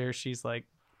 and it's clear she's like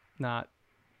not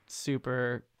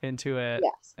super into it,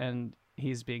 and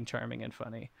he's being charming and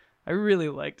funny. I really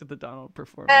liked the Donald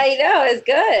performance. I know, it's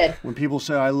good. When people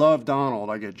say I love Donald,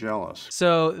 I get jealous.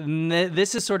 So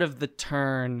this is sort of the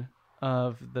turn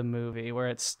of the movie where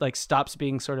it's like stops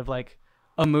being sort of like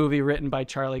a movie written by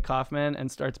Charlie Kaufman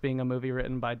and starts being a movie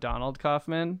written by Donald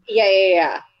Kaufman.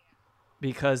 Yeah.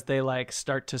 Because they like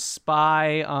start to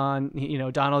spy on,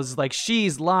 Donald's like,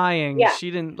 she's lying. Yeah. She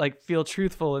didn't like feel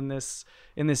truthful in this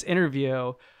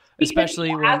interview. Especially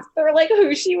he when asked her like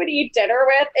who she would eat dinner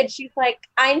with, and she's like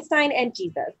Einstein and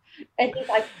Jesus, and he's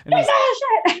like,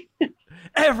 shit.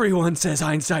 Everyone says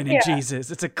Einstein and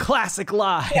Jesus. It's a classic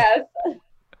lie. Yes.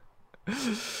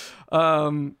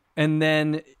 And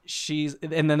then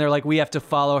they're like, we have to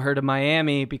follow her to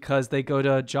Miami because they go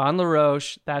to John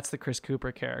LaRoche. That's the Chris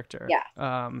Cooper character.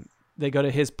 Yeah. They go to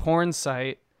his porn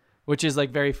site, which is like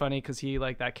very funny because he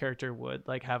like that character would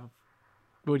like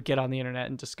would get on the internet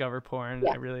and discover porn.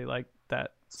 I really like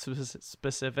that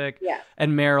specific. Yeah.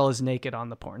 And Meryl is naked on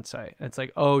the porn site. And it's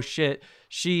like, oh shit,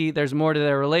 there's more to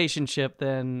their relationship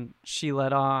than she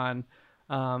let on.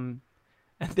 And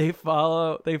they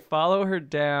follow her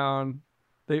down.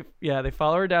 They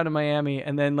follow her down to Miami,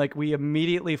 and then like we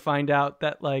immediately find out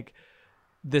that like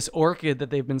this orchid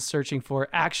that they've been searching for,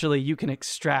 actually you can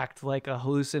extract like a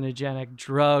hallucinogenic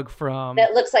drug from.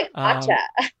 That looks like matcha.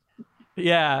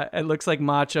 Yeah, it looks like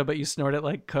matcha, but you snort it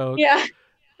like Coke. Yeah.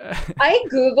 I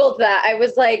Googled that. I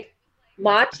was like,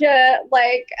 matcha,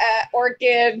 like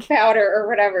orchid powder or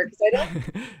whatever. Because I don't.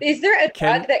 Is there a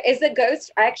drug that is a ghost?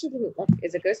 I actually didn't look.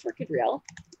 Is a ghost orchid real?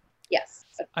 Yes.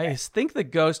 Okay. I think the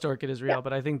ghost orchid is real,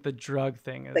 but I think the drug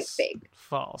thing is like fake.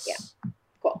 False. Yeah.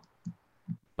 Cool.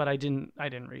 But I didn't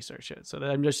research it, so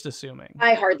I'm just assuming.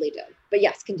 I hardly did. But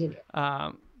yes, continue.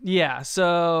 Yeah,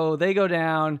 so they go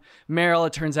down. Meryl,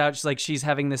 it turns out she's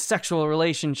having this sexual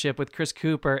relationship with Chris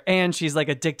Cooper, and she's like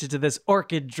addicted to this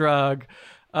orchid drug.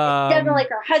 She doesn't like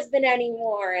her husband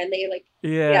anymore, and they like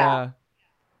yeah.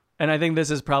 And I think this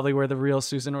is probably where the real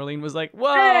Susan Orlean was like, "Whoa,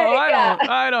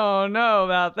 I don't know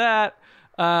about that."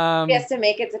 He has to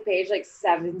make it to page like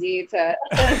 70 to.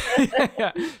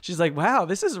 Yeah. She's like, "Wow,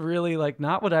 this is really like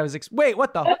not what I was. Wait,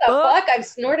 what the fuck? I'm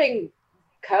snorting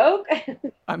Coke.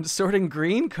 I'm sorting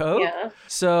green Coke." Yeah.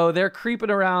 So they're creeping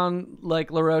around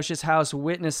like LaRoche's house,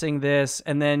 witnessing this,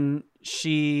 and then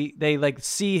they like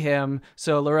see him.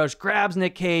 So LaRoche grabs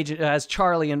Nick Cage as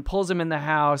Charlie and pulls him in the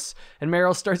house, and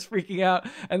Meryl starts freaking out.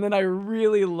 And then I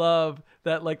really love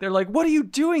that, like, they're like, "What are you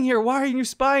doing here? Why are you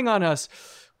spying on us?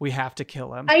 We have to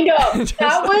kill him." I know.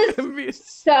 That was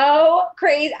so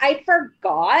crazy. I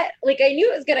forgot. Like, I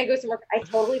knew it was going to go somewhere. I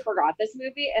totally forgot this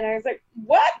movie. And I was like,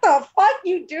 what the fuck?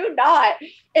 You do not.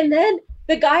 And then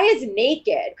the guy is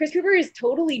naked. Chris Cooper is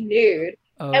totally nude.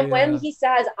 When he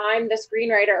says, I'm the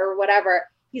screenwriter or whatever,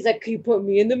 he's like, can you put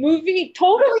me in the movie?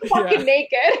 Totally fucking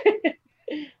naked.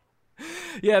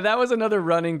 Yeah, that was another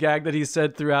running gag that he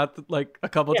said throughout, like a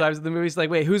couple times in the movie. He's like,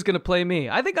 "Wait, who's gonna play me?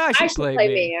 I think I should play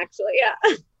me," actually. Yeah.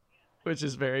 which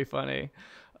is very funny.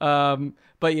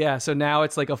 But yeah, so now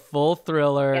it's like a full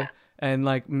thriller. Yeah. And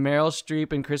like Meryl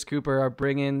Streep and Chris Cooper are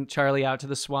bringing Charlie out to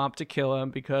the swamp to kill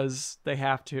him because they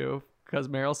have to, because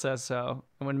Meryl says so.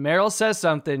 And when Meryl says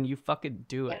something, you fucking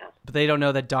do it. Yeah. But they don't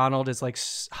know that Donald is like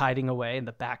hiding away in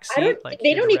the back seat.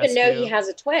 They don't even know rescue. he has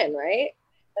a twin, right?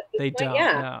 At this They point, don't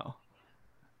yeah. know.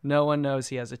 No one knows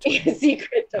he has a twin.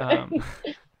 Secret twin.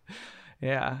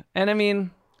 Yeah. And I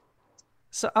mean,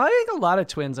 so I think a lot of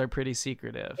twins are pretty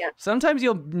secretive. Yeah. Sometimes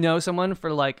you'll know someone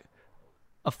for like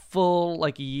a full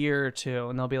like year or two,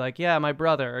 and they'll be like, "Yeah, my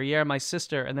brother," or "Yeah, my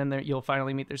sister," and then you'll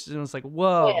finally meet their sister. And it's like,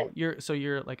 "Whoa, Twin.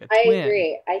 you're like a I twin."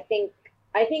 agree. I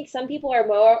think some people are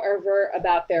more overt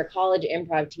about their college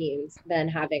improv teams than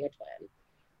having a twin.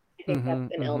 I think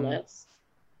that's an illness.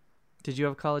 Did you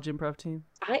have a college improv team?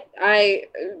 I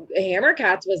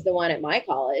Hammercats was the one at my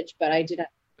college, but I was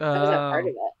not part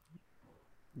of it.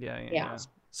 Yeah.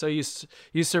 So you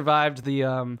survived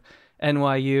the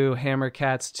NYU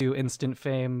Hammercats to instant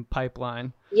fame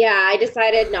pipeline. Yeah, I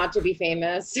decided not to be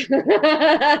famous.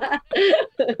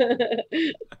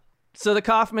 So the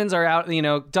Kaufmans are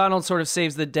out, Donald sort of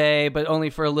saves the day, but only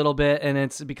for a little bit. And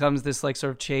it becomes this like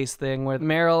sort of chase thing where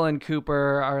Meryl and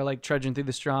Cooper are like trudging through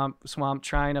the swamp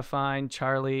trying to find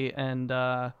Charlie and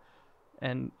Donald.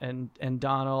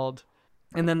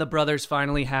 And then the brothers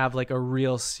finally have like a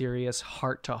real serious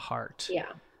heart to heart.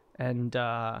 Yeah.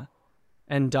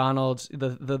 And Donald,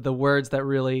 the words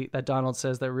that Donald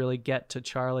says that really get to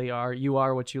Charlie are, "You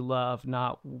are what you love,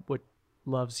 not what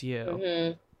loves you."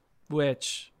 Mm-hmm.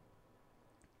 Which,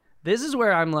 this is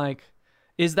where I'm like,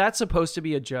 is that supposed to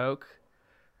be a joke?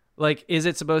 Like, is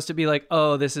it supposed to be like,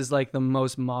 oh, this is like the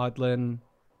most maudlin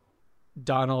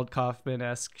Donald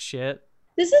Kaufman-esque shit?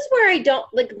 This is where I don't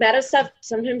like meta stuff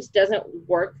sometimes doesn't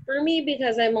work for me,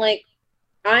 because I'm like,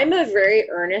 I'm a very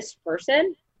earnest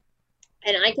person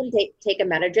and I can take a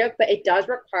meta joke, but it does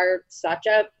require such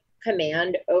a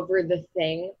command over the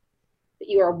thing that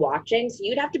you are watching. So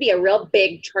you'd have to be a real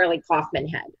big Charlie Kaufman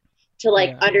head to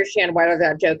like understand whether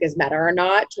that joke is meta or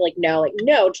not, to like know, like,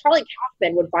 no, Charlie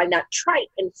Kaufman would find that trite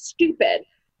and stupid.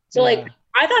 So like,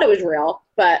 I thought it was real,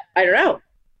 but I don't know.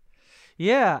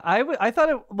 Yeah, I thought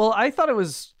it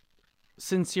was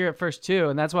sincere at first too,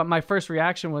 and that's what my first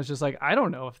reaction was, just like, I don't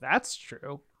know if that's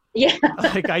true. Yeah.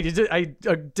 Like I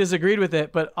disagreed with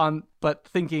it, but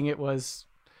thinking it was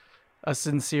a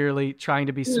sincerely trying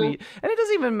to be sweet. And it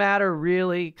doesn't even matter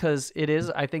really, because it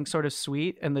is, I think, sort of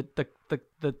sweet, and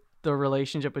the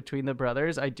relationship between the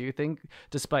brothers, I do think,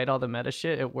 despite all the meta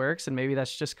shit, it works. And maybe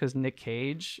that's just because Nick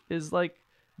Cage is like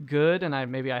good, and I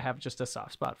have just a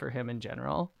soft spot for him in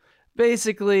general.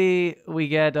 Basically, we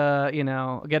get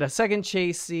a second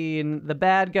chase scene. The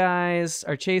bad guys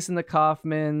are chasing the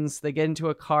Kaufmans. They get into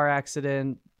a car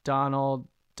accident. Donald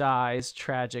dies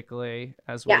tragically,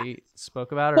 as we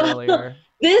spoke about earlier.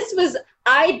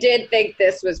 I did think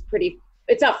this was pretty,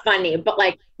 it's not funny, but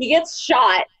like, he gets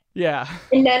shot. Yeah.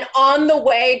 And then on the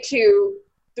way to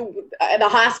the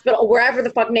hospital, wherever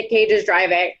the fuck Nick Cage is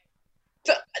driving,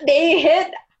 they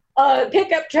hit a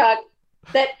pickup truck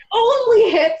that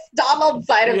only hits Donald's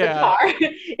side of the car,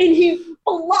 and he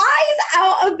flies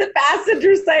out of the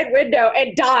passenger side window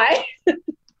and dies.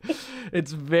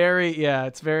 It's very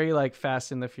like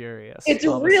Fast and the Furious. It's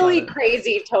really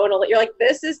crazy tonally. You're like,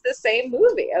 this is the same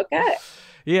movie. Okay.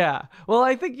 Yeah. Well,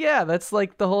 I think, that's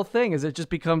like the whole thing, is it just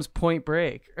becomes Point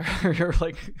Break. You're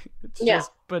like, it's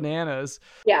just bananas.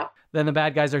 Yeah. Then the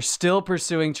bad guys are still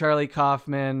pursuing Charlie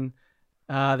Kaufman.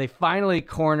 They finally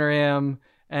corner him.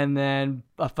 And then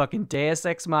a fucking Deus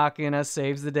Ex Machina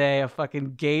saves the day. A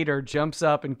fucking gator jumps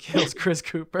up and kills Chris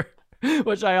Cooper,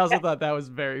 which I also thought that was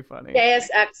very funny. Deus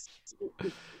Ex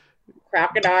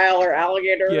crocodile or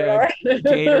alligator. Yeah,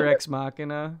 Gator Ex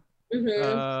Machina.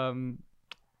 Mm-hmm.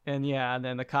 And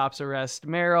then the cops arrest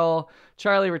Meryl.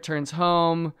 Charlie returns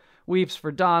home, weeps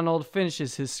for Donald,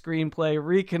 finishes his screenplay,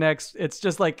 reconnects. It's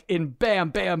just like in bam,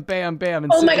 bam, bam, bam.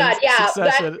 Oh my God, yeah.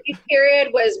 That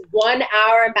period was 1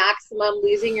 hour maximum,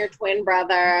 losing your twin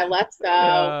brother. Let's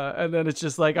go. And then it's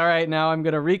just like, all right, now I'm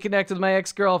going to reconnect with my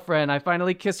ex-girlfriend. I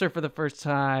finally kiss her for the first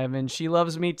time, and she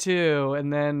loves me too.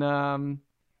 And then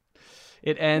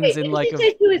it ends in like... Did she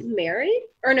say she was married?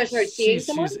 Or no, sorry, seeing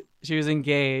someone? She was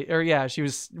engaged, or she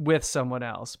was with someone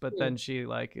else, but then she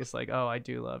like is like, oh, I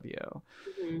do love you,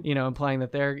 implying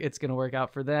that it's going to work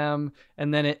out for them.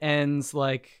 And then it ends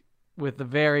like with the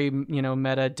very,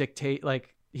 meta dictate,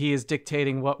 like he is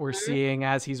dictating what we're seeing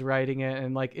as he's writing it.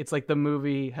 And like, it's like the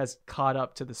movie has caught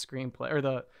up to the screenplay, or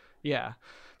the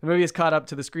The movie is caught up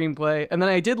to the screenplay. And then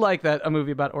I did like that a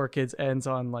movie about orchids ends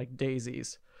on like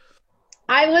daisies.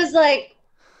 I was like,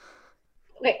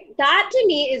 wait, that to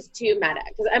me is too meta.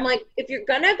 Because I'm like, if you're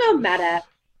going to go meta,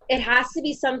 it has to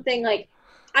be something like,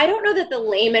 I don't know that the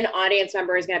layman audience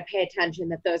member is going to pay attention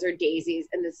that those are daisies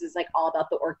and this is like all about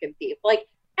the orchid thief. Like,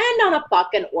 end on a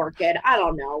fucking orchid. I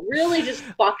don't know. Really just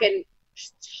fucking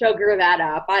sugar that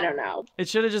up. I don't know. It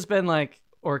should have just been like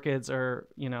orchids or,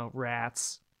 you know,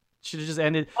 rats. Should have just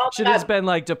ended. Oh, should have just been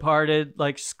like Departed,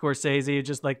 like Scorsese,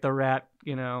 just like the rat,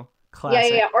 you know,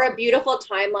 classic. Yeah. Or a beautiful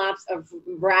time lapse of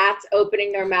rats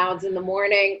opening their mouths in the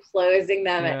morning, closing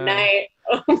them at night.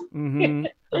 Mm-hmm.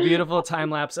 A beautiful time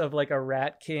lapse of like a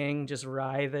rat king just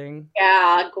writhing.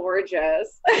 Yeah,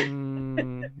 gorgeous.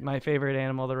 My favorite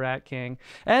animal, the rat king,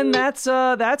 and that's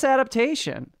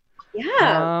adaptation.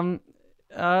 Yeah.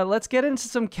 Let's get into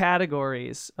some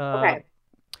categories. Okay.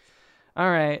 All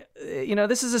right. You know,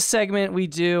 this is a segment we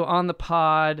do on the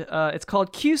pod. It's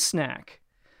called Q Snack.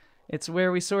 It's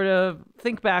where we sort of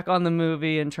think back on the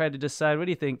movie and try to decide, what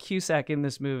do you think? Cusack in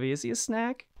this movie, is he a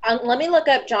snack? Let me look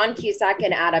up John Cusack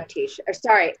in adaptation. Or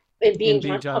sorry, in Being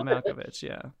John Malkovich,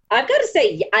 yeah. I've got to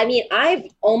say, I mean, I've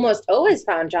almost always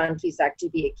found John Cusack to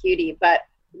be a cutie, but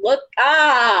look,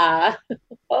 I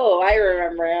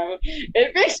remember him. In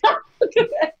Being John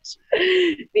Malkovich.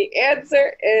 The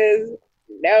answer is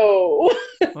no.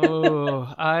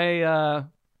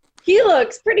 He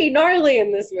looks pretty gnarly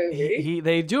in this movie.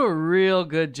 They do a real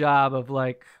good job of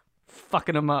like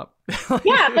fucking him up.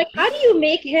 Yeah, like how do you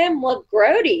make him look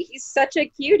grody? He's such a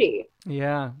cutie.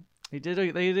 Yeah, they did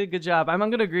a good job. I'm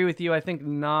gonna agree with you. I think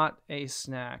not a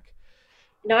snack.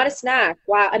 Not a snack.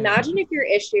 Wow. Imagine if your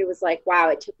issue was like, wow,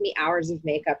 it took me hours of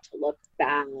makeup to look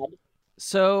bad.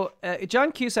 So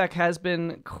John Cusack has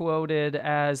been quoted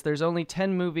as, "There's only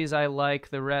 10 movies I like.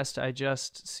 The rest I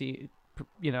just see,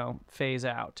 you know, phase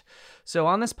out." So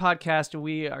on this podcast,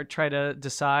 we are trying to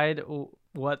decide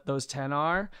what those 10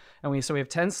 are, and we have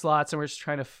 10 slots, and we're just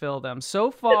trying to fill them. So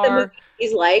far,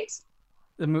 he's liked.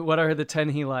 What are the 10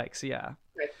 he likes? Yeah.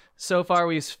 Right. So far,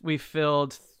 we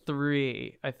filled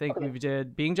 3. I think we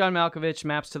did Being John Malkovich,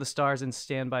 Maps to the Stars, and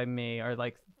Stand by Me are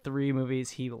like 3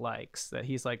 movies he likes that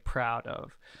he's like proud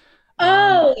of.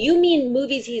 Oh, you mean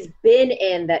movies he's been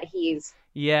in that he's...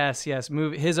 Yes,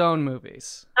 his own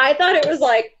movies. I thought it was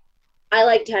like, I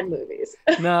like 10 movies.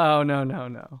 No.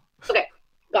 Okay,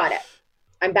 got it.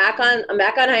 I'm back on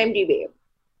IMDb.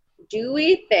 Do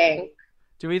we think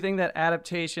that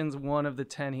adaptation's one of the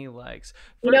 10 he likes?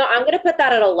 You know, I'm going to put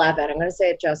that at 11. I'm going to say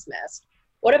it just missed.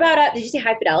 What about, did you see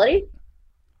High Fidelity?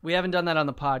 We haven't done that on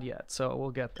the pod yet, so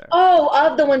we'll get there. Oh,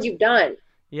 of the ones you've done.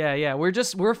 Yeah.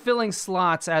 We're filling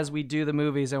slots as we do the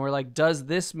movies, and we're like, does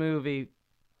this movie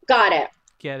got it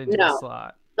get into the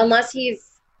slot? Unless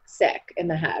he's sick in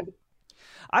the head.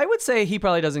 I would say he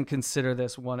probably doesn't consider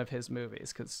this one of his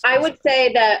movies. I would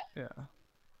say that,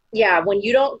 when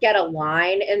you don't get a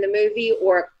line in the movie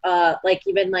or like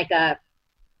even like a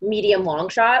medium long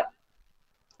shot,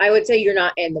 I would say you're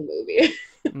not in the movie.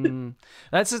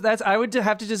 That's I would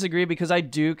have to disagree, because I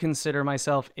do consider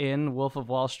myself in Wolf of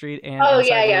Wall Street and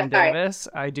Davis.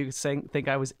 I do think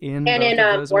I was in and both in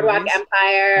of those Boardwalk movies.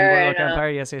 Empire. And Boardwalk Empire,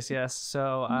 yes.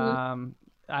 So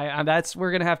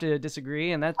we're gonna have to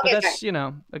disagree, and that's you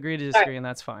know, agree to disagree, and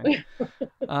that's fine.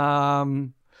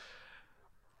 All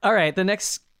right, the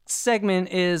next segment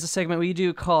is a segment we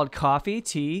do called Coffee,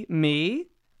 Tea, Me.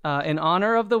 In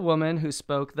honor of the woman who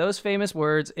spoke those famous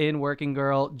words in Working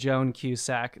Girl, Joan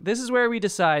Cusack. This is where we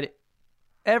decide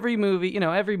every movie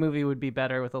would be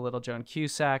better with a little Joan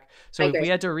Cusack. So if we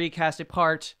had to recast a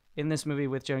part in this movie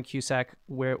with Joan Cusack,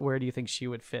 where do you think she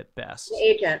would fit best? The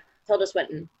agent, Tilda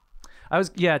Swinton.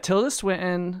 Tilda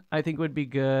Swinton, I think would be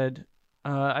good.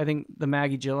 I think the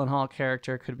Maggie Gyllenhaal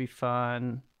character could be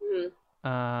fun.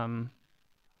 Mm-hmm.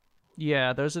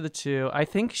 Those are the 2. I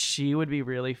think she would be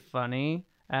really funny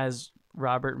as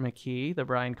Robert McKee, the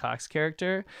Brian Cox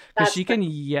character, because she can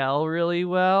yell really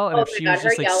well. And she was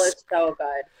just her yell is so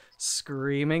good.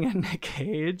 Screaming at Nick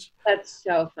Cage. That's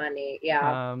so funny.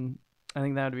 Yeah. I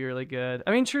think that would be really good.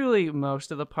 I mean, truly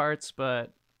most of the parts,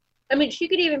 but I mean, she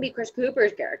could even be Chris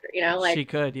Cooper's character, you know, like she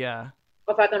could, yeah.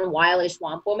 A fucking wily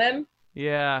swamp woman.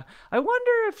 Yeah. I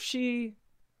wonder if she's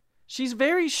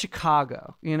very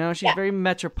Chicago, you know, she's very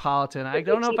metropolitan. I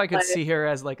don't know if I could see her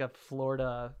as like a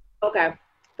Florida. Okay.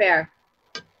 Fair.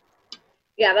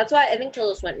 Yeah, that's why I think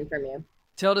Tilda Swinton for me.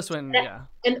 Tilda Swinton, yeah.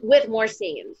 And with more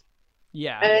scenes.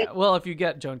 Yeah. Well, if you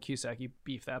get Joan Cusack, you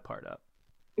beef that part up.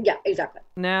 Yeah, exactly.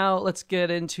 Now let's get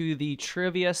into the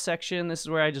trivia section. This is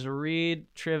where I just read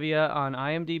trivia on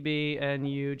IMDb and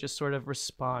you just sort of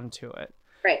respond to it.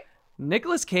 Right.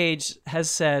 Nicolas Cage has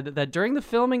said that during the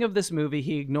filming of this movie,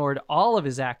 he ignored all of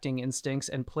his acting instincts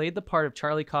and played the part of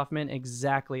Charlie Kaufman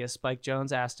exactly as Spike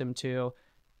Jonze asked him to.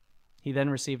 He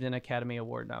then received an Academy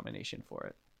Award nomination for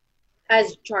it.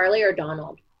 As Charlie or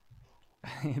Donald?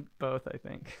 Both, I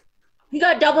think. He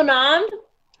got double nommed?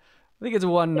 I think it's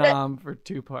one nom for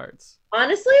two parts.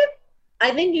 Honestly,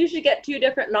 I think you should get two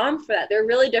different noms for that. They're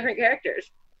really different characters.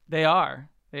 They are.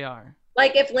 They are.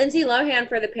 Like if Lindsay Lohan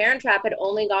for The Parent Trap had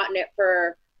only gotten it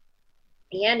for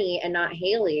Annie and not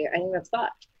Haley, I think that's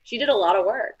fucked. She did a lot of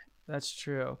work. That's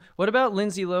true. What about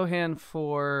Lindsay Lohan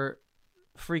for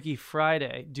Freaky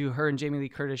Friday? Do her and Jamie Lee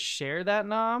Curtis share that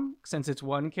nom since it's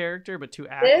one character but two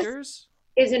actors?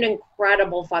 This is an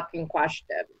incredible fucking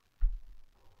question.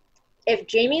 If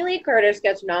Jamie Lee Curtis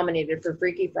gets nominated for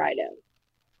Freaky Friday,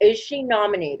 is she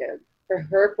nominated for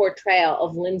her portrayal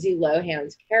of Lindsay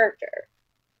Lohan's character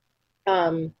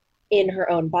in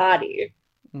her own body?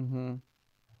 Mm-hmm.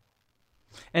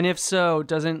 And if so,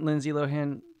 doesn't Lindsay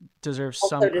Lohan deserve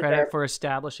some credit for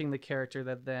establishing the character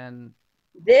that then...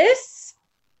 This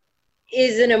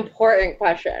is an important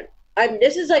question.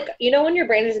 This is like, you know when your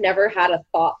brain has never had a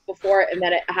thought before and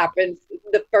then it happens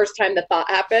the first time the thought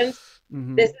happens?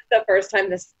 Mm-hmm. This is the first time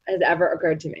this has ever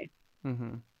occurred to me.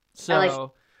 Mm-hmm.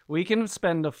 So we can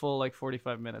spend a full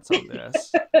 45 minutes on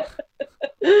this.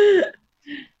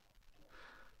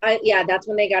 Yeah, that's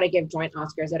when they got to give joint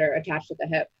Oscars that are attached to the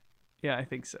hip. Yeah, I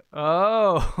think so.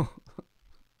 Oh,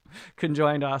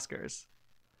 conjoined Oscars.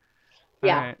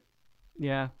 Yeah. All right.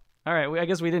 Yeah. All right. I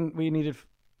guess we needed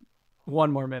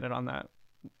one more minute on that.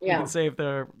 Yeah. We can save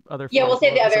the other. Yeah, we'll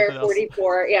save the other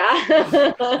 44.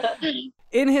 Yeah.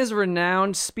 In his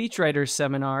renowned speechwriter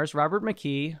seminars, Robert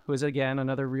McKee, who is again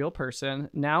another real person,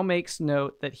 now makes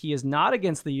note that he is not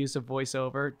against the use of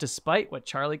voiceover, despite what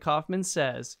Charlie Kaufman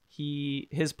says.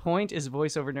 His point is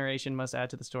voiceover narration must add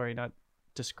to the story, not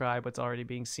describe what's already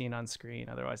being seen on screen.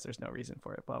 Otherwise, there's no reason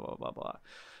for it. Blah blah blah blah.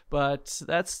 But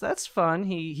that's fun.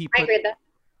 I agree with that.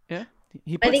 Yeah,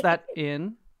 he puts that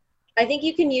in. I think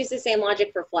you can use the same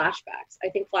logic for flashbacks. I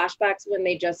think flashbacks, when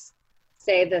they just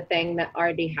say the thing that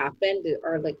already happened,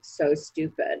 are so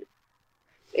stupid.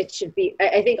 It should be.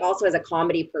 I think also as a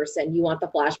comedy person, you want the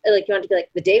flash. You want to be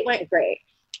the date went great,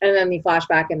 and then the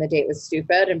flashback and the date was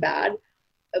stupid and bad.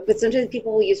 But sometimes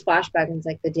people will use flashback and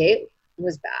it's the date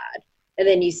was bad, and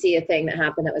then you see a thing that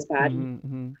happened that was bad.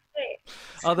 Mm-hmm.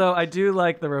 Although I do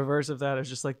like the reverse of that. It's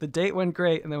just the date went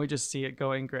great, and then we just see it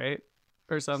going great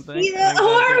or something. Yeah,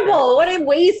 horrible! What a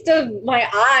waste of my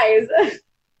eyes.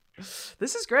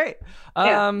 This is great.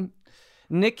 Yeah.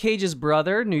 Nick Cage's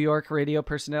brother, New York radio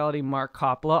personality Mark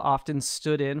Coppola, often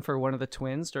stood in for one of the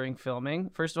twins during filming.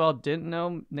 First of all, didn't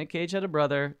know Nick Cage had a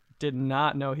brother. Did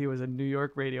not know he was a New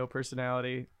York radio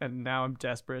personality, and now I'm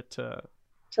desperate to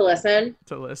listen.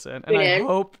 And I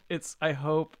hope it's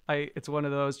one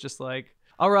of those just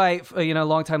all right,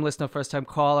 long time listener, first time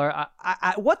caller.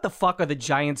 What the fuck are the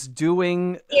Giants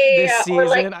doing this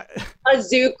season? Or a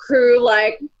zoo crew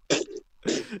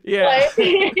yeah.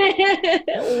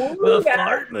 The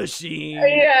fart machine.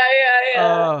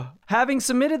 Yeah. Having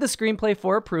submitted the screenplay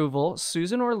for approval,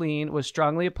 Susan Orlean was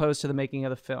strongly opposed to the making of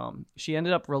the film. She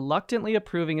ended up reluctantly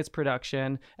approving its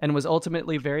production and was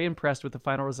ultimately very impressed with the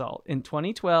final result. In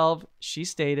 2012, she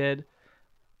stated,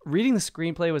 "Reading the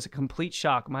screenplay was a complete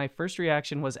shock. My first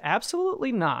reaction was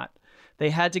absolutely not.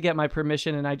 They had to get my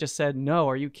permission, and I just said, no,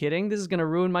 are you kidding? This is going to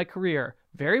ruin my career.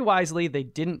 Very wisely, they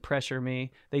didn't pressure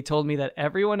me. They told me that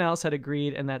everyone else had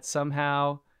agreed and I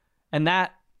somehow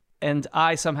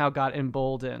got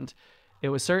emboldened. It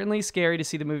was certainly scary to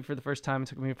see the movie for the first time. It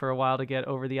took me for a while to get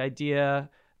over the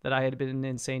idea that I had been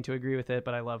insane to agree with it,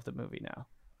 but I love the movie now."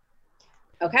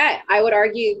 Okay, I would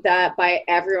argue that by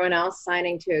everyone else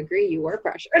signing to agree, you were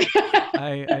pressured.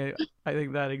 I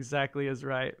think that exactly is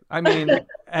right. I mean,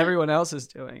 everyone else is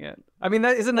doing it. I mean,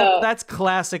 that's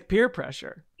classic peer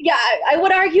pressure. Yeah, I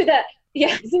would argue that.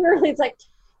 Yeah, similarly, it's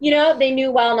they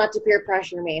knew well not to peer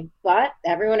pressure me, but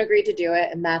everyone agreed to do it,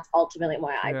 and that's ultimately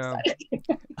why I decided.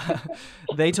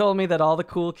 They told me that all the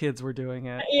cool kids were doing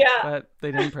it, but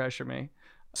they didn't pressure me.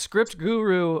 Script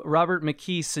guru Robert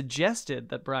McKee suggested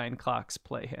that Brian Cox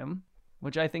play him,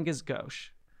 which I think is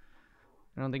gauche.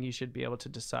 I don't think you should be able to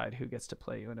decide who gets to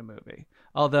play you in a movie.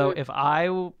 Although if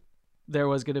there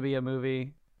was going to be a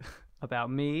movie about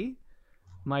me,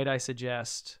 might I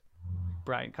suggest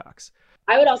Brian Cox?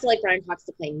 I would also like Brian Cox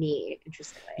to play me,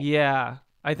 interestingly. Yeah.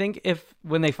 I think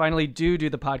when they finally do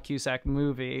the Pod Cusack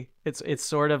movie, it's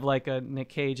sort of like a Nick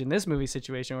Cage in this movie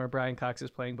situation where Brian Cox is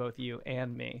playing both you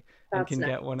and me and can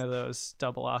get one of those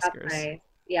double Oscars. That's nice.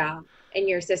 Yeah. And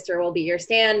your sister will be your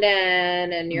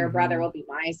stand-in and your brother will be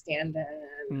my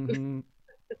stand-in. hmm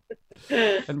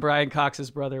And Brian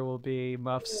Cox's brother will be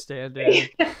Muff's stand-in.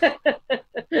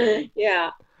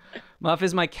 Yeah. Muff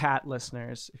is my cat,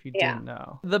 listeners, if you Yeah. didn't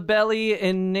know. The belly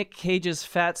in Nick Cage's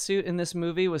fat suit in this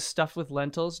movie was stuffed with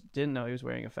lentils. Didn't know he was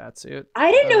wearing a fat suit.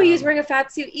 I didn't know he was Um, wearing a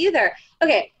fat suit either.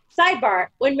 Okay, sidebar.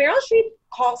 When Meryl Streep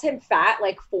calls him fat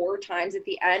like 4 times at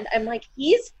the end, I'm like,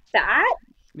 he's fat?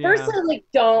 Yeah. Personally, like,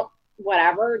 don't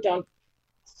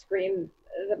scream,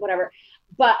 whatever.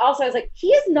 But also, I was like, he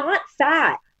is not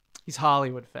fat. He's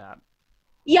Hollywood fat.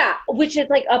 Yeah, which is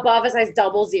like above a size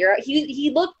 00. He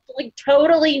looked like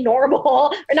totally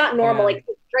normal, or not normal, Yeah. like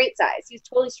straight size. He's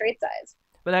totally straight size.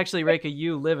 But actually, Reika,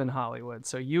 you live in Hollywood,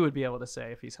 so you would be able to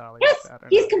say if he's Hollywood Yes, fat or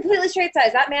he's not. completely straight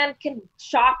size. That man can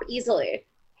shop easily.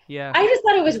 Yeah. I just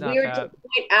thought it was He's not weird to fat.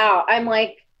 point out. I'm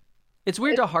like, It's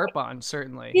weird to harp on,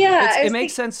 certainly. Yeah, I It was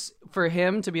makes sense for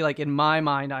him to be like, in my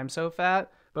mind, I'm so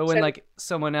fat. But when Sure. like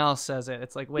someone else says it,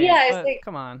 it's like, wait, Yeah, it's but like-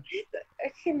 come on.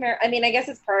 I mean, I guess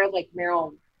it's part of like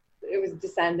Meryl. It was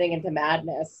descending into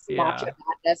madness, Yeah. macho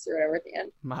madness, or whatever at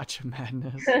the Macho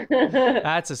Madness. end.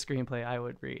 That's a screenplay I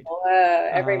would read.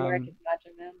 Every Um, American macho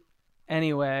man.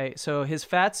 Anyway, so his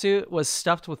fat suit was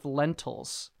stuffed with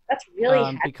lentils That's really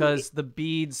heavy. because the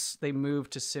beads, they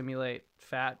moved to simulate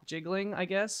fat jiggling, I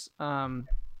guess. And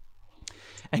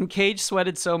Cage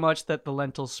sweated so much that the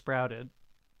lentils sprouted.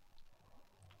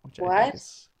 Which I What?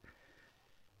 guess,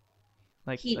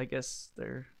 like, He- I guess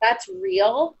they're... That's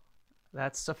real.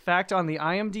 That's a fact on the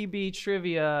IMDb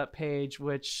trivia page,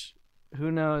 which who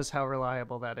knows how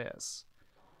reliable that is.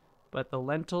 But the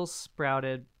lentils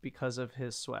sprouted because of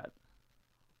his sweat.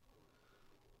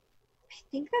 I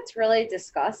think that's really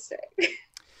disgusting.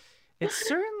 It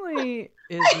certainly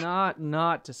is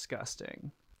not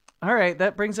disgusting. All right,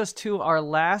 that brings us to our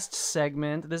last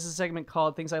segment. This is a segment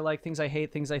called Things I Like, Things I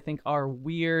Hate, Things I Think Are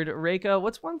Weird. Reika,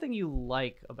 what's one thing you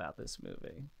like about this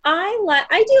movie?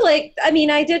 I mean,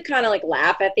 I did kind of like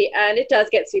laugh at the end. It does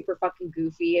get super fucking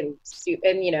goofy and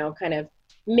you know, kind of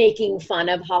making fun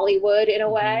of Hollywood in a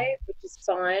way, which is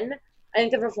fun. I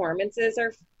think the performances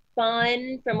are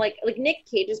fun from like Nick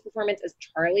Cage's performance as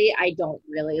Charlie. I don't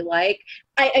really like.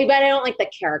 But I don't like the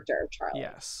character of Charlie.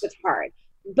 Yes. It's hard.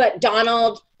 But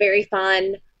Donald, very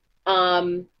fun.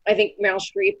 I think Meryl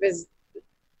Streep is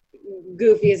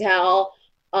goofy as hell.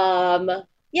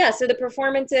 Yeah, so the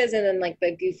performances and then like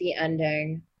the goofy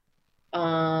ending.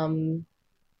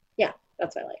 Yeah,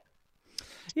 that's what I like.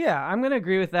 Yeah, I'm going to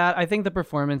agree with that. I think the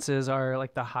performances are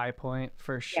like the high point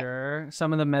for sure.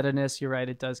 Some of the meta-ness, you're right,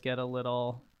 it does get a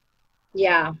little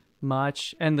Yeah.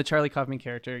 much. And the Charlie Kaufman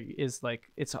character is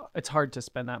like, it's hard to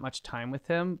spend that much time with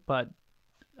him, but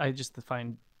I just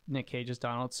find Nick Cage's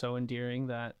Donald so endearing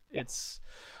that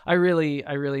I really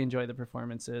enjoy the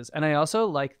performances. And I also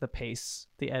like the pace.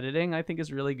 The editing I think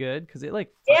is really good because it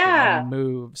like fucking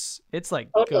moves. It's like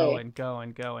Totally.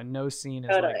 going. No scene is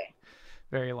Totally. like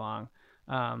very long.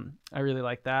 I really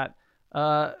like that.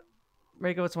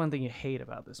 Reiko, what's one thing you hate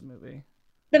about this movie?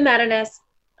 The meta-ness.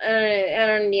 I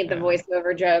don't need the Yeah.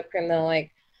 voiceover joke and the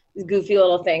like goofy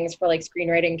little things for like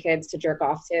screenwriting kids to jerk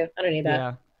off to. I don't need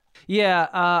that. Yeah,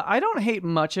 I don't hate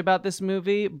much about this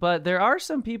movie, but there are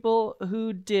some people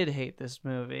who did hate this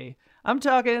movie. I'm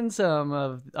talking some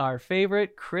of our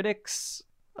favorite critics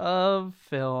of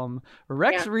film.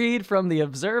 Rex Reed from The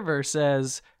Observer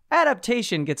says,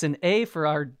 adaptation gets an A for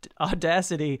our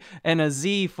audacity and a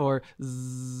Z for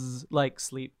zzz, like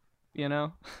sleep, you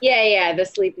know? Yeah, the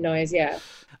sleep noise, yeah.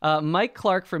 Mike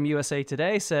Clark from USA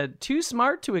Today said, too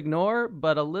smart to ignore,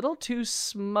 but a little too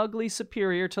smugly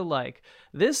superior to like.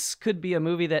 This could be a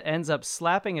movie that ends up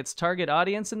slapping its target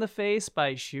audience in the face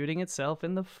by shooting itself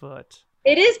in the foot.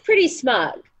 It is pretty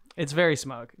smug. It's very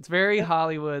smug. It's very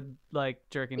Hollywood, like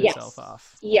jerking itself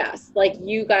off. Yes, like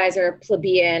you guys are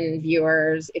plebeian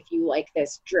viewers if you like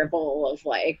this drivel of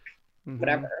like Mhm.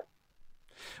 whatever.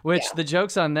 Which the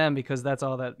joke's on them because that's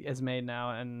all that is made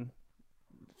now. And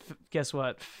guess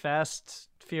what? Fast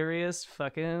Furious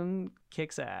fucking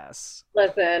kicks ass.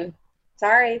 Listen,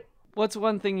 sorry. What's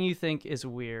one thing you think is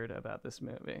weird about this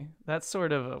movie? That's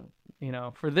sort of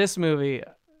a, for this movie,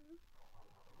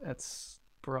 that's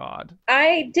broad.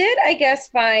 I did, I guess,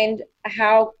 find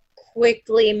how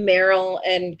quickly Meryl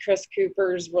and Chris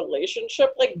Cooper's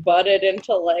relationship like butted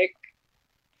into like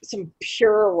some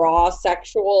pure raw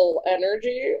sexual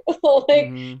energy. Like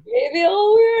Mhm. maybe a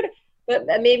little weird, but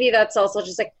maybe that's also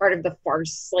just like part of the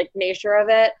farce like nature of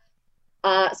it.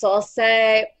 So I'll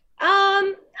say,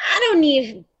 I don't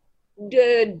need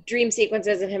dream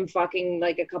sequences of him fucking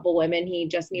like a couple women. He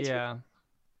just needs Yeah.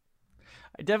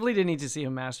 I definitely didn't need to see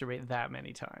him masturbate that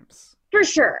many times. for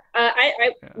sure.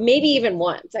 I Yeah. maybe even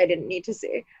once I didn't need to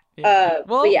see. Well,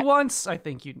 but yeah, once I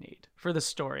think you need for the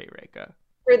story, Reka.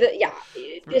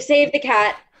 to save the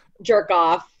cat, jerk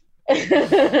off.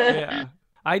 Yeah.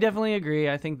 I definitely agree.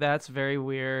 I think that's very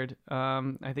weird.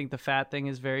 I think the fat thing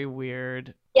is very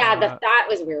weird. Yeah, that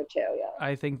was weird too. Yeah.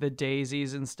 I think the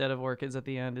daisies instead of orchids at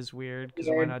the end is weird because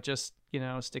why not just,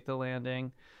 stick the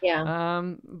landing? Yeah.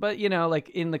 But like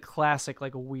in the classic,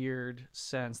 like weird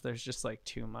sense, there's just like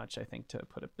too much, I think, to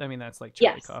put it. I mean, that's like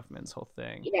Charlie Kaufman's whole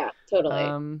thing. Yeah,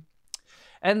 totally.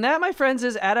 And that, my friends,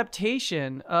 is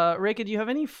adaptation. Reka, do you have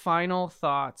any final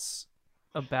thoughts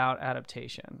about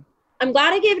adaptation? I'm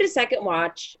glad I gave it a second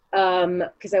watch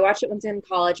because I watched it once in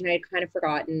college and I had kind of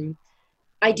forgotten.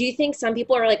 I do think some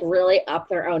people are like really up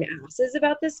their own asses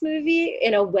about this movie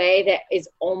in a way that is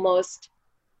almost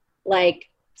like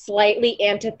slightly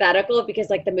antithetical because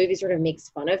like the movie sort of makes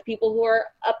fun of people who are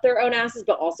up their own asses,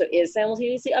 but also is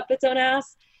simultaneously up its own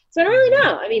ass. So I don't really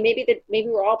know. I mean, maybe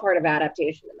we're all part of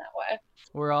adaptation in that way.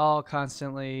 We're all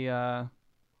constantly, we're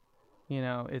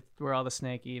all the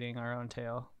snake eating our own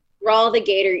tail. We're all the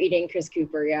gator eating Chris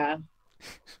Cooper, yeah.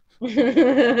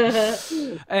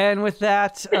 And with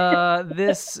that,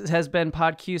 this has been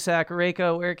Pod Cusack.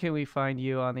 Reka, where can we find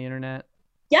you on the internet?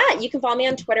 Yeah, you can follow me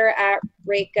on Twitter at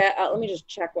Reka. Let me just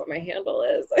check what my handle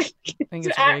is. I think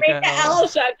it's at Reka L.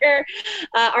 Shucker.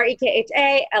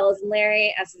 Rekha. L as in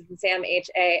Larry. S as in Sam.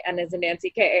 H-A. N as in Nancy.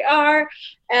 K-A-R.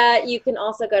 You can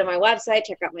also go to my website,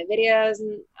 check out my videos.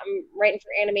 And I'm writing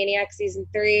for Animaniacs Season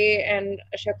 3 and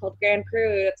a show called Grand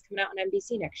Crew that's coming out on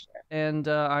NBC next year. And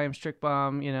I am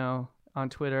Strickbaum, on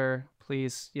Twitter.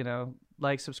 Please,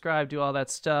 like, subscribe, do all that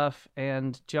stuff.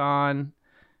 And John,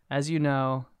 as you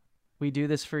know, we do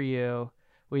this for you.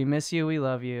 We miss you. We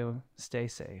love you. Stay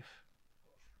safe.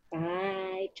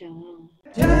 Bye, John.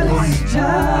 Just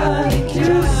time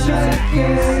to say,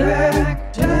 baby.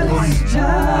 Just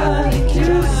time.